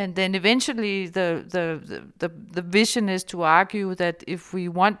 And then eventually the vision is to argue that if we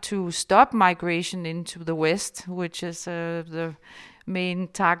want to stop migration into the West, which is the main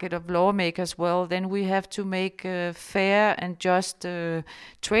target of lawmakers, well, then we have to make fair and just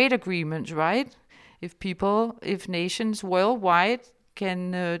trade agreements, right? If nations worldwide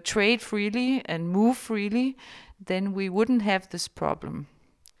can trade freely and move freely, then we wouldn't have this problem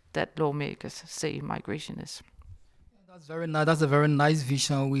that lawmakers say migration is. That's very nice. That's a very nice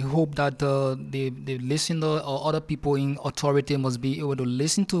vision. We hope that the listener or other people in authority must be able to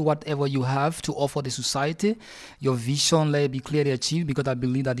listen to whatever you have to offer the society. Your vision, let it be clearly achieved, because I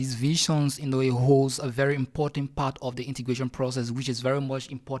believe that these visions, in a way, holds a very important part of the integration process, which is very much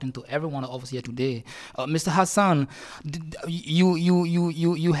important to everyone of us here today. Mr. Hassan, you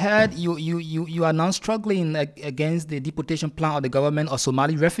are now struggling against the deportation plan of the government of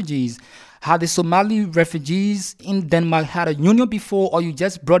Somali refugees. Had the Somali refugees in Denmark had a union before, or you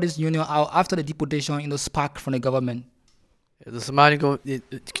just brought this union out after the deportation spark from the government? The Somali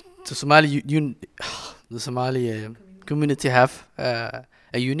community have a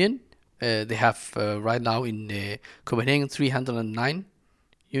union. They have right now in Copenhagen 309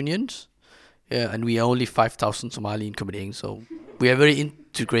 unions, and we are only 5,000 Somali in Copenhagen, so we are very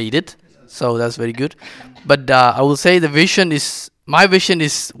integrated. So that's very good. But I will say my vision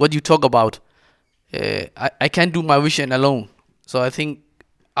is what you talk about. I can't do my vision alone. So I think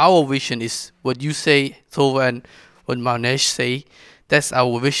our vision is what you say, Tove, and what Manesh say. That's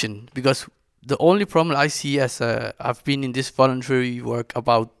our vision. Because the only problem I see as I've been in this voluntary work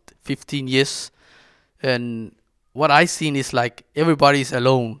about 15 years, and what I've seen is like everybody is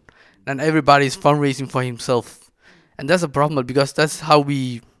alone and everybody is fundraising for himself. And that's a problem, because that's how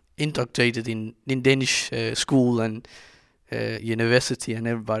we integrated in Danish school and university, and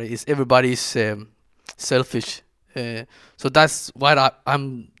everybody is selfish. So that's what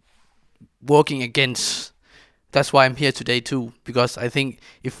I'm working against. That's why I'm here today too, because I think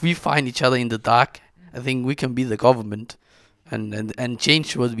if we find each other in the dark, I think we can be the government and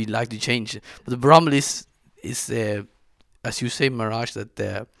change what we like to change. But the problem is as you say, Mirage,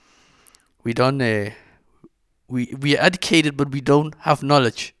 that we don't we are educated, but we don't have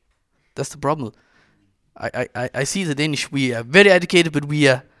knowledge. That's the problem. I see the Danish. We are very educated, but we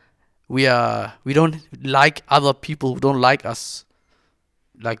don't like other people who don't like us.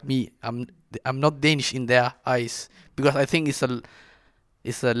 Like me, I'm not Danish in their eyes, because I think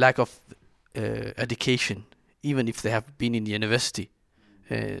it's a lack of education, even if they have been in the university.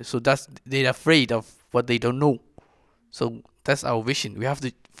 So they're afraid of what they don't know. So that's our vision. We have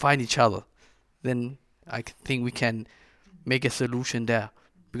to find each other. Then I think we can make a solution there.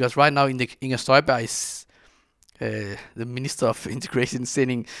 Because right now Inger Støjberg is the Minister of Integration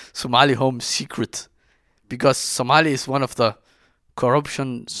sending Somali home secret, because Somalia is one of the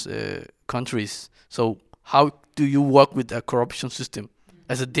corruption countries. So how do you work with a corruption system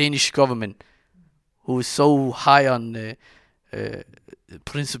as a Danish government who is so high on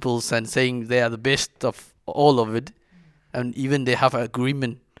principles and saying they are the best of all of it, and even they have an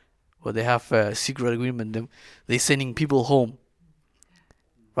agreement, or they have a secret agreement, they're sending people home.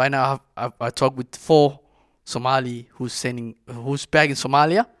 Right now, I talked with 4 Somali who's back in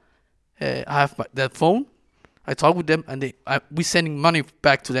Somalia. I have their phone. I talk with them, and we're sending money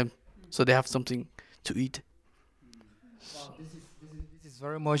back to them, so they have something to eat. Wow, this is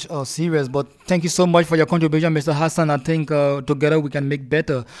very much serious. But thank you so much for your contribution, Mr. Hassan. I think together we can make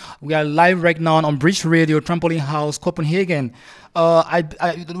better. We are live right now on Bridge Radio, Trampoline House, Copenhagen.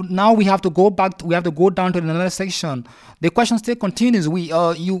 Now we have to go back. We have to go down to another section. The question still continues.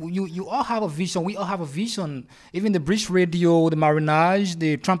 You all have a vision. We all have a vision. Even the Bridge Radio, the Marinage,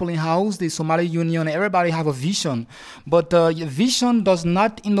 the Trampoline House, the Somali Union, everybody have a vision. But your vision does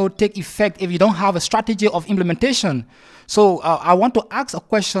not, take effect if you don't have a strategy of implementation. So I want to ask a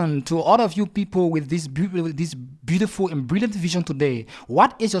question to all of you people with this beautiful and brilliant vision today.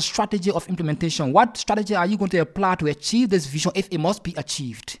 What is your strategy of implementation? What strategy are you going to apply to achieve this vision if it must be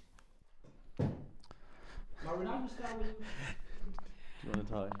achieved?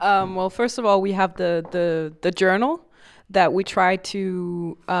 Well, first of all, we have the journal that we try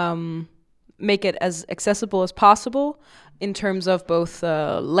to make it as accessible as possible in terms of both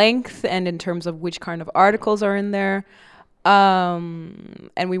length and in terms of which kind of articles are in there. And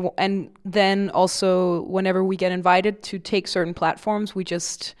then also whenever we get invited to take certain platforms, we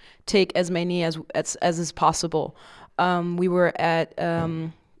just take as many as is possible. We were at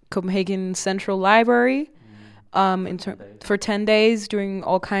Copenhagen Central Library for 10 days doing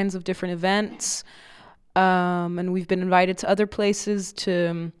all kinds of different events. And we've been invited to other places,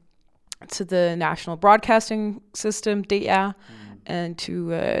 to the National Broadcasting System, DR, and to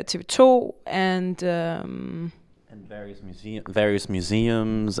TV2, and various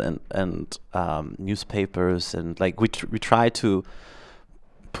museums and newspapers, and like we try to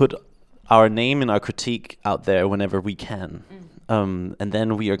put our name and our critique out there whenever we can, and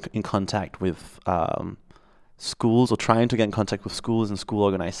then we are in contact with schools, or trying to get in contact with schools and school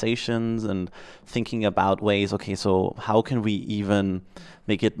organizations, and thinking about ways, okay, so how can we even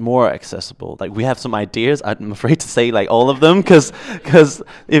make it more accessible? Like, we have some ideas. I'm afraid to say like all of them, because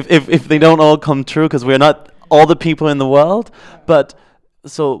if they don't all come true, because we're not all the people in the world, but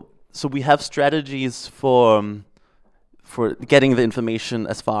so we have strategies for getting the information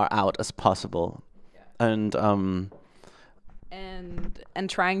as far out as possible, and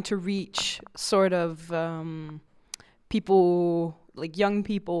trying to reach sort of people, like young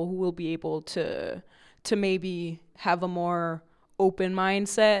people, who will be able to maybe have a more open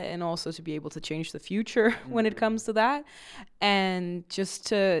mindset, and also to be able to change the future when it comes to that, and just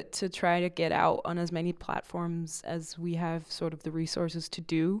to try to get out on as many platforms as we have sort of the resources to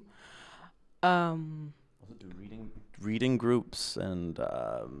do. Also do reading groups, and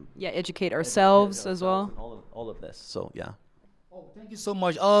educate ourselves as well. All of this. So yeah. Oh, thank you so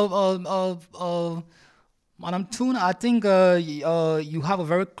much. Madam Thune, I think you have a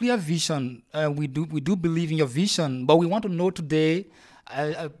very clear vision. We do believe in your vision, but we want to know today,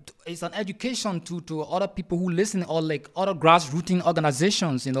 it's an education to other people who listen, or like other grassroots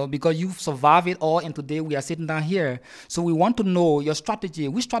organizations, because you've survived it all, and today we are sitting down here. So we want to know your strategy,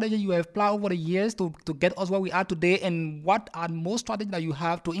 which strategy you have applied over the years to get us where we are today, and what are most strategies that you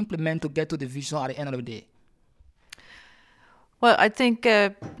have to implement to get to the vision at the end of the day. Well, I think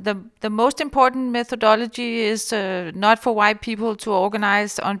the most important methodology is not for white people to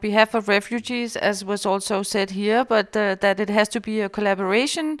organize on behalf of refugees, as was also said here, but that it has to be a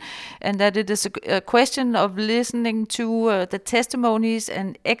collaboration, and that it is a question of listening to the testimonies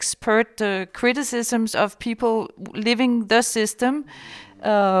and expert criticisms of people living the system.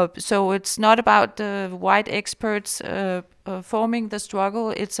 So it's not about white experts forming the struggle.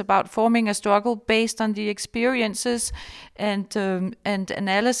 It's about forming a struggle based on the experiences and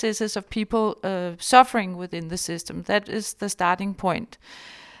analyses of people suffering within the system. That is the starting point.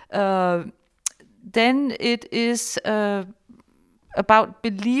 Then it is about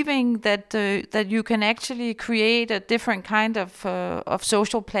believing that you can actually create a different kind of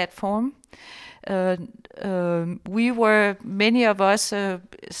social platform. We were, many of us,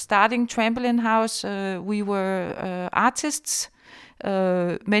 starting Trampoline House, we were artists.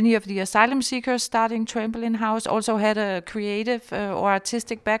 Many of the asylum seekers starting Trampoline House also had a creative or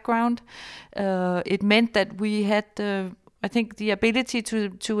artistic background. It meant that we had, I think, the ability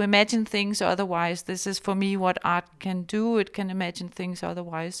to imagine things otherwise. This is, for me, what art can do. It can imagine things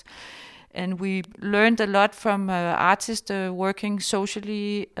otherwise. And we learned a lot from artists working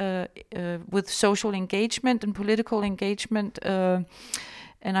socially with social engagement and political engagement. And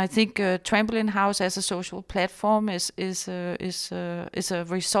I think Trampoline House as a social platform is a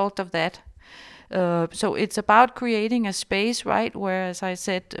result of that. So it's about creating a space, right, where, as I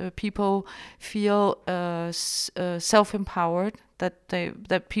said, people feel self-empowered,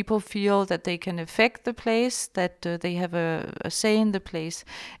 that people feel that they can affect the place, that they have a say in the place,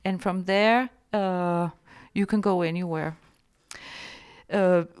 and from there you can go anywhere.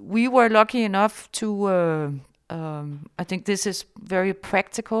 We were lucky enough to. I think this is very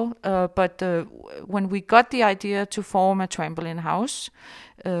practical, but when we got the idea to form a trampoline house,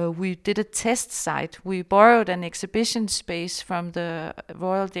 we did a test site. We borrowed an exhibition space from the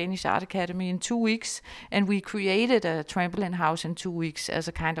Royal Danish Art Academy in 2 weeks, and we created a trampoline house in 2 weeks as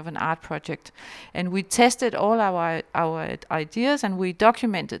a kind of an art project. And we tested all our ideas, and we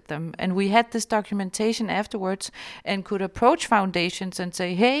documented them. And we had this documentation afterwards and could approach foundations and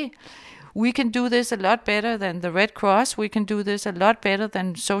say, hey, we can do this a lot better than the Red Cross. We can do this a lot better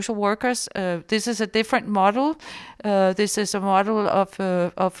than social workers. This is a different model. This is a model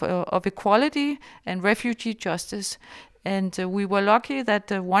of equality and refugee justice. And we were lucky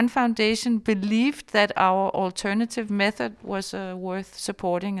that one foundation believed that our alternative method was worth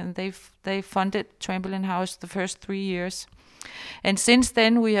supporting, and they funded Trampoline House the first 3 years. And since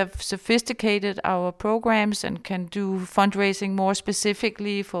then, we have sophisticated our programs and can do fundraising more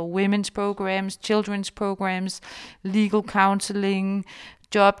specifically for women's programs, children's programs, legal counseling,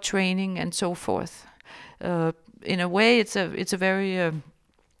 job training, and so forth. In a way, it's a very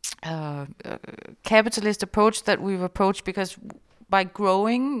capitalist approach that we've approached, because by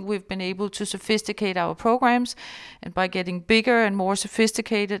growing, we've been able to sophisticate our programs, and by getting bigger and more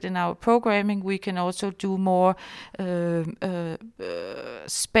sophisticated in our programming, we can also do more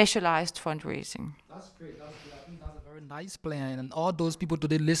specialized fundraising. That's great. I think that's a very nice plan. And all those people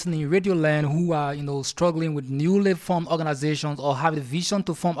today listening, Radio Land, who are struggling with newly formed organizations or have the vision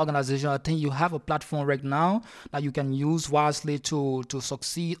to form organizations, I think you have a platform right now that you can use wisely to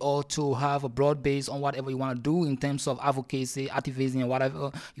succeed or to have a broad base on whatever you want to do in terms of advocacy, activism, and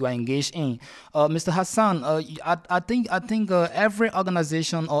whatever you are engaged in. Mr. Hassan, I think every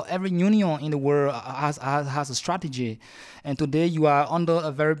organization or every union in the world has a strategy. And today you are under a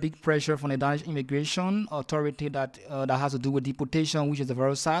very big pressure from the Danish Immigration Authority that has to do with deportation, which is a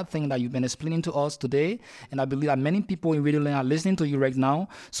very sad thing that you've been explaining to us today. And I believe that many people in Radio Land are listening to you right now.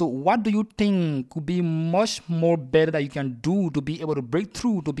 So what do you think could be much more better that you can do to be able to break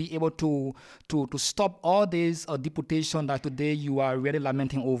through, to be able to stop all this deportation that today you are really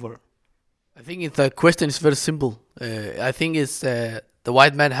lamenting over? I think the question is very simple. I think it's the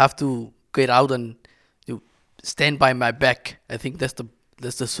white man have to get out and stand by my back. I think that's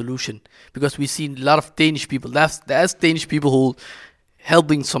the solution, because we see a lot of Danish people. There's Danish people who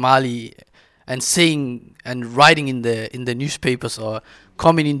helping Somali and saying and writing in the newspapers or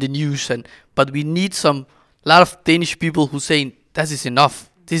coming in the news, but we need a lot of Danish people who saying that is enough.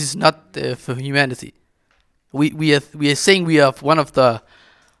 This is not for humanity. We are saying we are one of the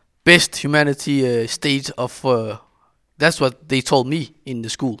best humanity states of. That's what they told me in the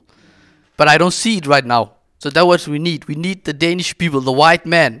school, but I don't see it right now. So that's what we need. We need the Danish people, the white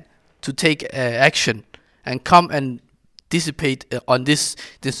man, to take action and come and dissipate on this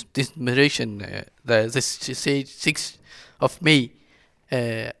moderation, this 6th of May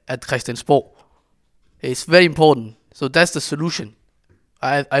at Christiansborg. It's very important. So that's the solution.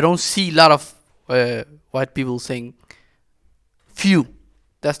 I don't see a lot of white people saying few.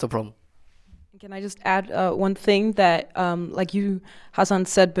 That's the problem. Can I just add one thing that, like you, Hassan,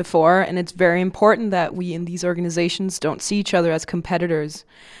 said before, and it's very important that we in these organizations don't see each other as competitors,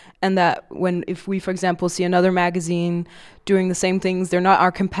 and that if we, for example, see another magazine doing the same things, they're not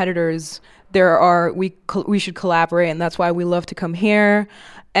our competitors. We should collaborate, and that's why we love to come here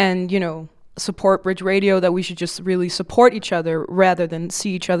and support Bridge Radio. That we should just really support each other rather than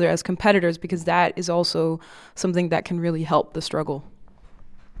see each other as competitors, because that is also something that can really help the struggle.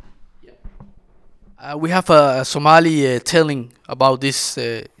 We have a Somali telling about this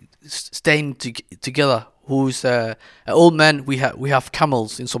staying together. Who's an old man? We have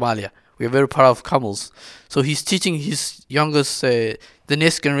camels in Somalia. We are very proud of camels. So he's teaching his youngest, the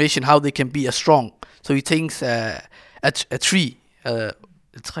next generation, how they can be strong. So he takes a tree, a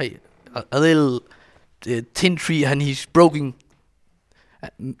little tin tree, and he's broken.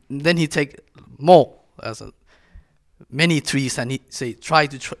 Then he take more, many trees, and he say try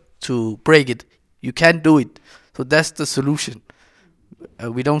to break it. You can't do it. So that's the solution.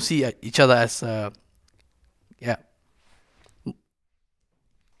 We don't see each other as, I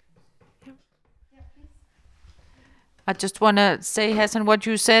just want to say, Hassan, what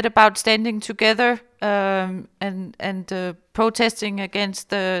you said about standing together and protesting against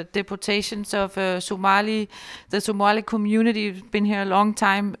the deportations of the Somali community. We've been here a long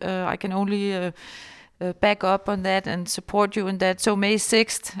time. I can only back up on that and support you in that. So May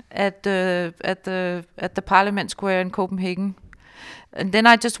 6th at the Parliament Square in Copenhagen. And then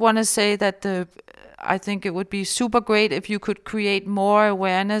I just want to say that I think it would be super great if you could create more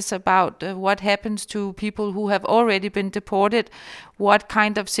awareness about what happens to people who have already been deported, what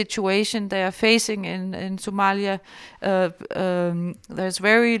kind of situation they are facing in Somalia. There's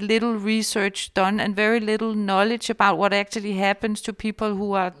very little research done and very little knowledge about what actually happens to people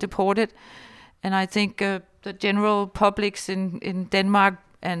who are deported. And I think the general publics in Denmark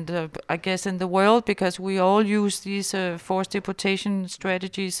and I guess in the world, because we all use these forced deportation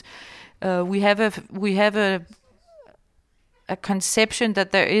strategies, we have a conception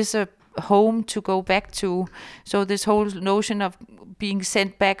that there is a home to go back to. So this whole notion of being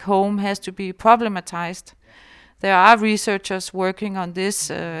sent back home has to be problematized. There are researchers working on this.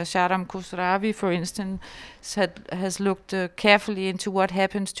 Shadam Khosravi, for instance, has looked carefully into what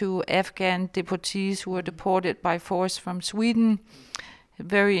happens to Afghan deportees who are deported by force from Sweden.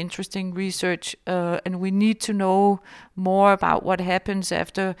 Very interesting research, and we need to know more about what happens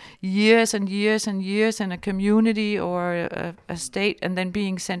after years and years and years in a community or a state, and then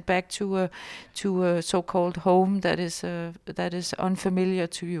being sent back to a so-called home that is unfamiliar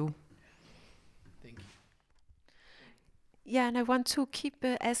to you. Yeah, and I want to keep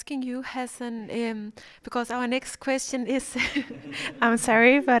asking you, Hassan, because our next question is, I'm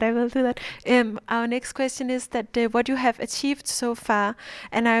sorry, but I will do that. Our next question is that what you have achieved so far,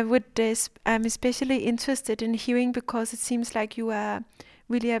 and I'm especially interested in hearing because it seems like you are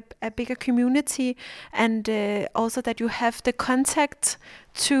really a bigger community, and also that you have the contact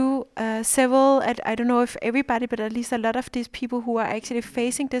to several, I don't know if everybody, but at least a lot of these people who are actually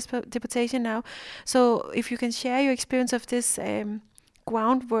facing this deportation now. So if you can share your experience of this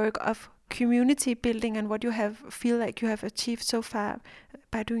groundwork of community building and what you feel like you have achieved so far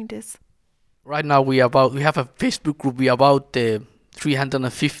by doing this. Right now we have a Facebook group. We are about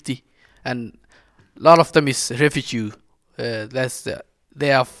 350, and a lot of them is refugee. They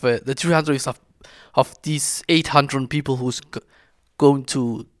have the 300 is of these 800 people who's going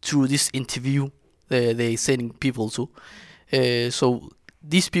through this interview. They sending people to. So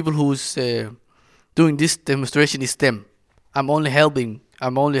these people who's doing this demonstration is them. I'm only helping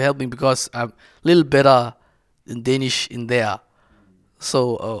because I'm a little better in Danish in there.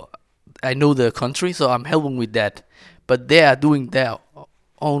 So I know the country, so I'm helping with that. But they are doing their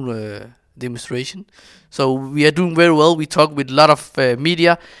own demonstration. So we are doing very well. We talk with a lot of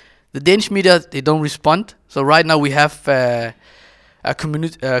media. The Danish media, they don't respond. So right now we have a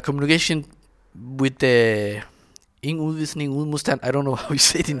communication with the udvisning udmodstand. I don't know how you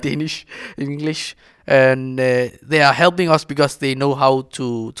say it in Danish, in English. And they are helping us because they know how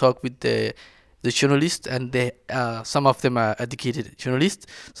to talk with the journalists, and some of them are educated journalists.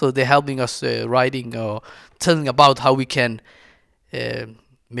 So they're helping us writing or telling about how we can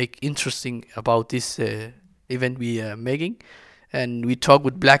make interesting about this event we are making. And we talk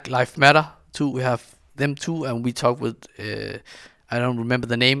with Black Lives Matter too. We have them too, and we talk with I don't remember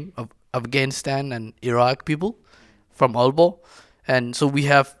the name of Afghanistan and Iraq people from Aalborg. And so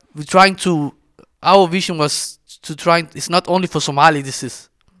we're trying to. Our vision was to try. It's not only for Somali.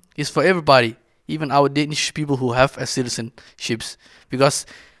 It's for everybody, even our Danish people who have a citizenships, because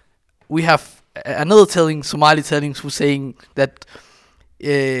we have another Somali telling who's saying that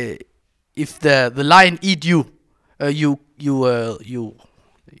if the lion eat you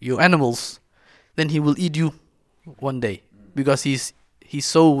animals, then he will eat you one day, because he's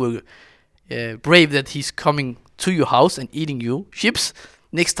so brave that he's coming to your house and eating you sheep.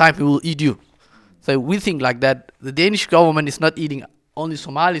 Next time he will eat you. So we think like that. The Danish government is not eating only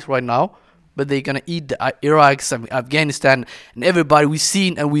Somalis right now, but they're gonna eat the Iraqs and Afghanistan and everybody. We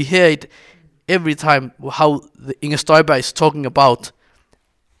see and we hear it every time how Inger Støjberg is talking about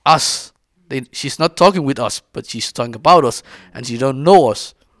us. She's not talking with us, but she's talking about us, and she don't know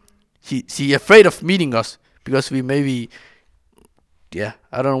us. She afraid of meeting us because we maybe, I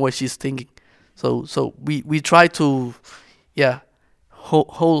don't know what she's thinking. So we try to,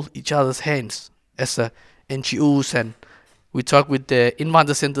 hold each other's hands as NGOs, and we talk with the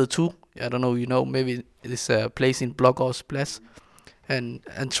Indvandrer Center too. I don't know, maybe it's a place in Blågårds Plads, and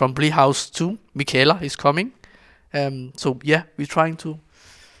Trombley House too. Michaela is coming. We're trying to.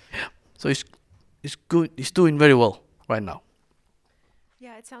 So it's good. It's doing very well right now.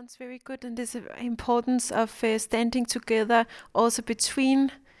 Yeah, it sounds very good, and there's the importance of standing together also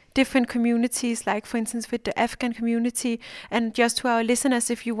between different communities, like for instance with the Afghan community. And just to our listeners,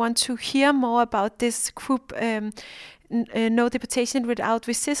 if you want to hear more about this group, No Deportation Without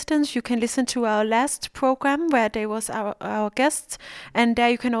Resistance, you can listen to our last program where they was our guest, and there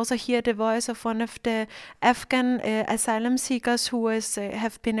you can also hear the voice of one of the Afghan asylum seekers who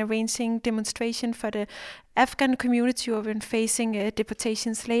have been arranging demonstration for the Afghan community who have been facing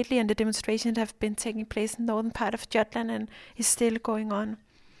deportations lately, and the demonstrations have been taking place in the northern part of Jutland and is still going on.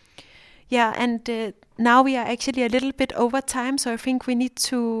 Yeah, and now we are actually a little bit over time, so I think we need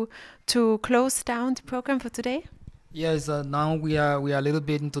to close down the program for today. Yes, now we are a little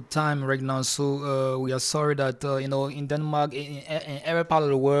bit into time right now, so we are sorry that in Denmark, in every part of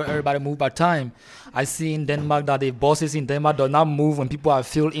the world, everybody move by time. I see in Denmark that the buses in Denmark do not move when people are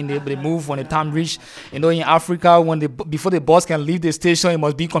filled in. They move when the time reach. In Africa, before the bus can leave the station, it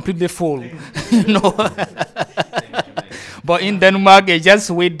must be completely full. But in Denmark, you just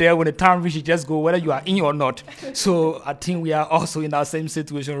wait there. When the time reaches, you just go whether you are in or not. So I think we are also in our same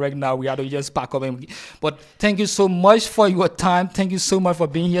situation right now. We have to just pack up. But thank you so much for your time. Thank you so much for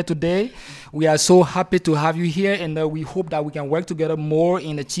being here today. We are so happy to have you here, and we hope that we can work together more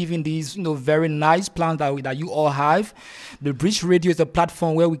in achieving these, very nice plans that you all have. The Bridge Radio is a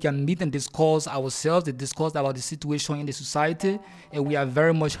platform where we can meet and discuss ourselves, and discuss about the situation in the society, and we are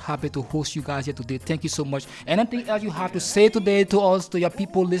very much happy to host you guys here today. Thank you so much. Anything else you have to say today to us, to your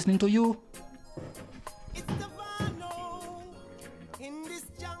people listening to you?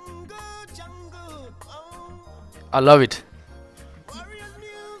 I love it.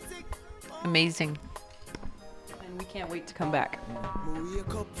 Amazing. And we can't wait to come back.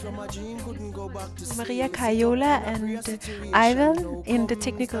 Maria Caiola and Ivan in the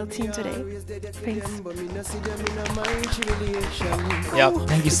technical team today. Thanks. Yeah,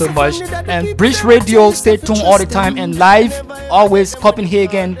 thank you so much. And Bridge Radio, stay tuned all the time, and live, always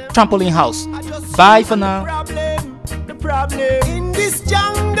Copenhagen Trampoline House. Bye for now. The problem in this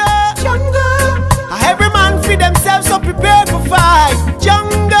jungle. Every man for themselves so prepared for fight.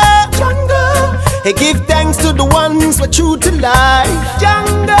 Jungle. Hey, give thanks to the ones who are true to life.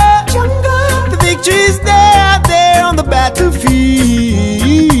 Jungle. The victory is there on the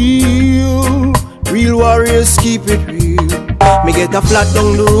battlefield. Real warriors keep it real. Me get a flat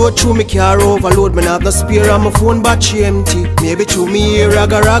down the road, through me car overload. Me have no spare and my phone battery empty. Maybe through me ear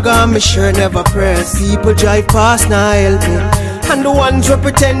raga and me shirt never press. People drive past, now help me. And the ones who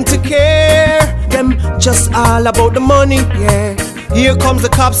pretend to care, them just all about the money, yeah. Here comes the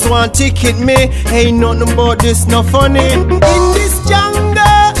cops want ticket me. Ain't nothing about this, no funny. In this jungle,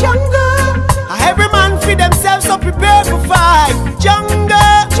 every man for themselves so prepared for fight. Jungle.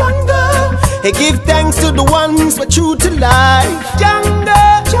 Hey, give thanks to the ones who are true to life. Jungle.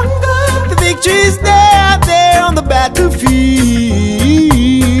 The victory is there on the battlefield.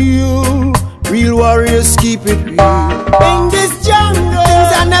 Real warriors keep it real. In this jungle,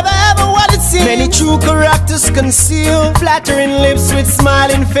 things are never ever what it seems. Many true characters conceal, flattering lips with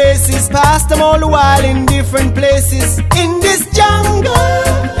smiling faces. Pass them all the while in different places. In this jungle,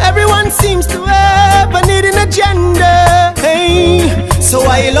 everyone seems to have a hidden agenda. Hey, so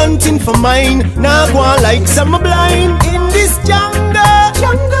I hunting for mine. Now go on like some blind. In this jungle,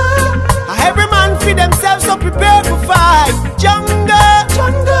 every man for themselves so prepared for fight. Jungle.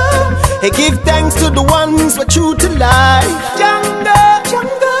 Hey, give thanks to the ones who are true to life. Jungle.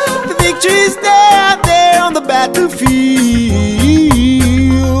 The victory is there on the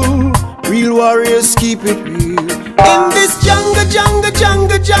battlefield. Real warriors keep it real. In this jungle. In this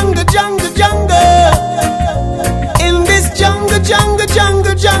jungle. Hey, in this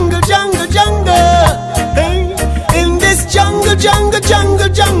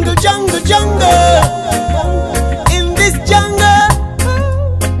jungle. In this jungle.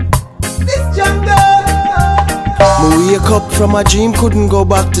 Me wake up from a dream, couldn't go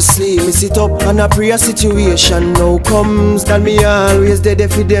back to sleep. Me sit up and I pray a situation now comes. That me always dead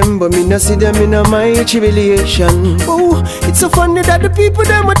for them, but me not see them in my tribulation. Oh, it's so funny that the people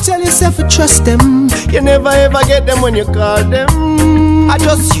them will tell yourself to trust them. You never ever get them when you call them. I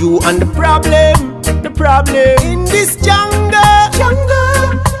just you and the problem in this jungle.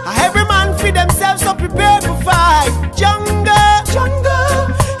 Every man for themselves so prepared for fight. Jungle.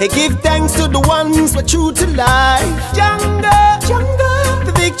 Hey, give thanks to the ones who are true to life. Jungle.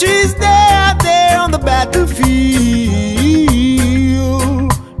 The victory is there on the battlefield.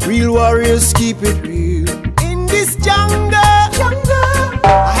 Real warriors keep it real. In this jungle,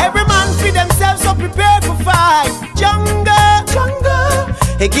 every man for themselves so prepared for fight. Jungle.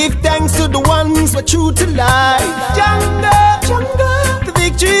 Hey, give thanks to the ones who are true to life. Jungle. The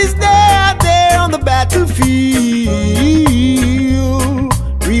victory is there on the battlefield.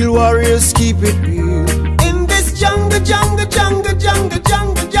 Real warriors keep it real. In this jungle. In this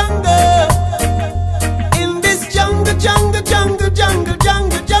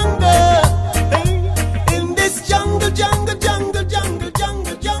jungle. Hey, in this jungle.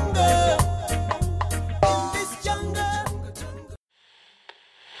 In this jungle.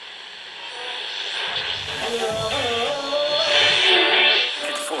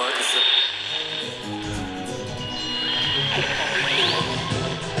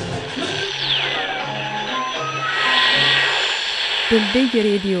 Bridge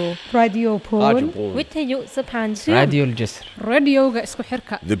Radio. Radio Pol. With you, Japan. Radioga isku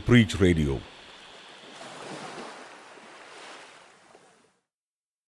xirka. The Bridge Radio.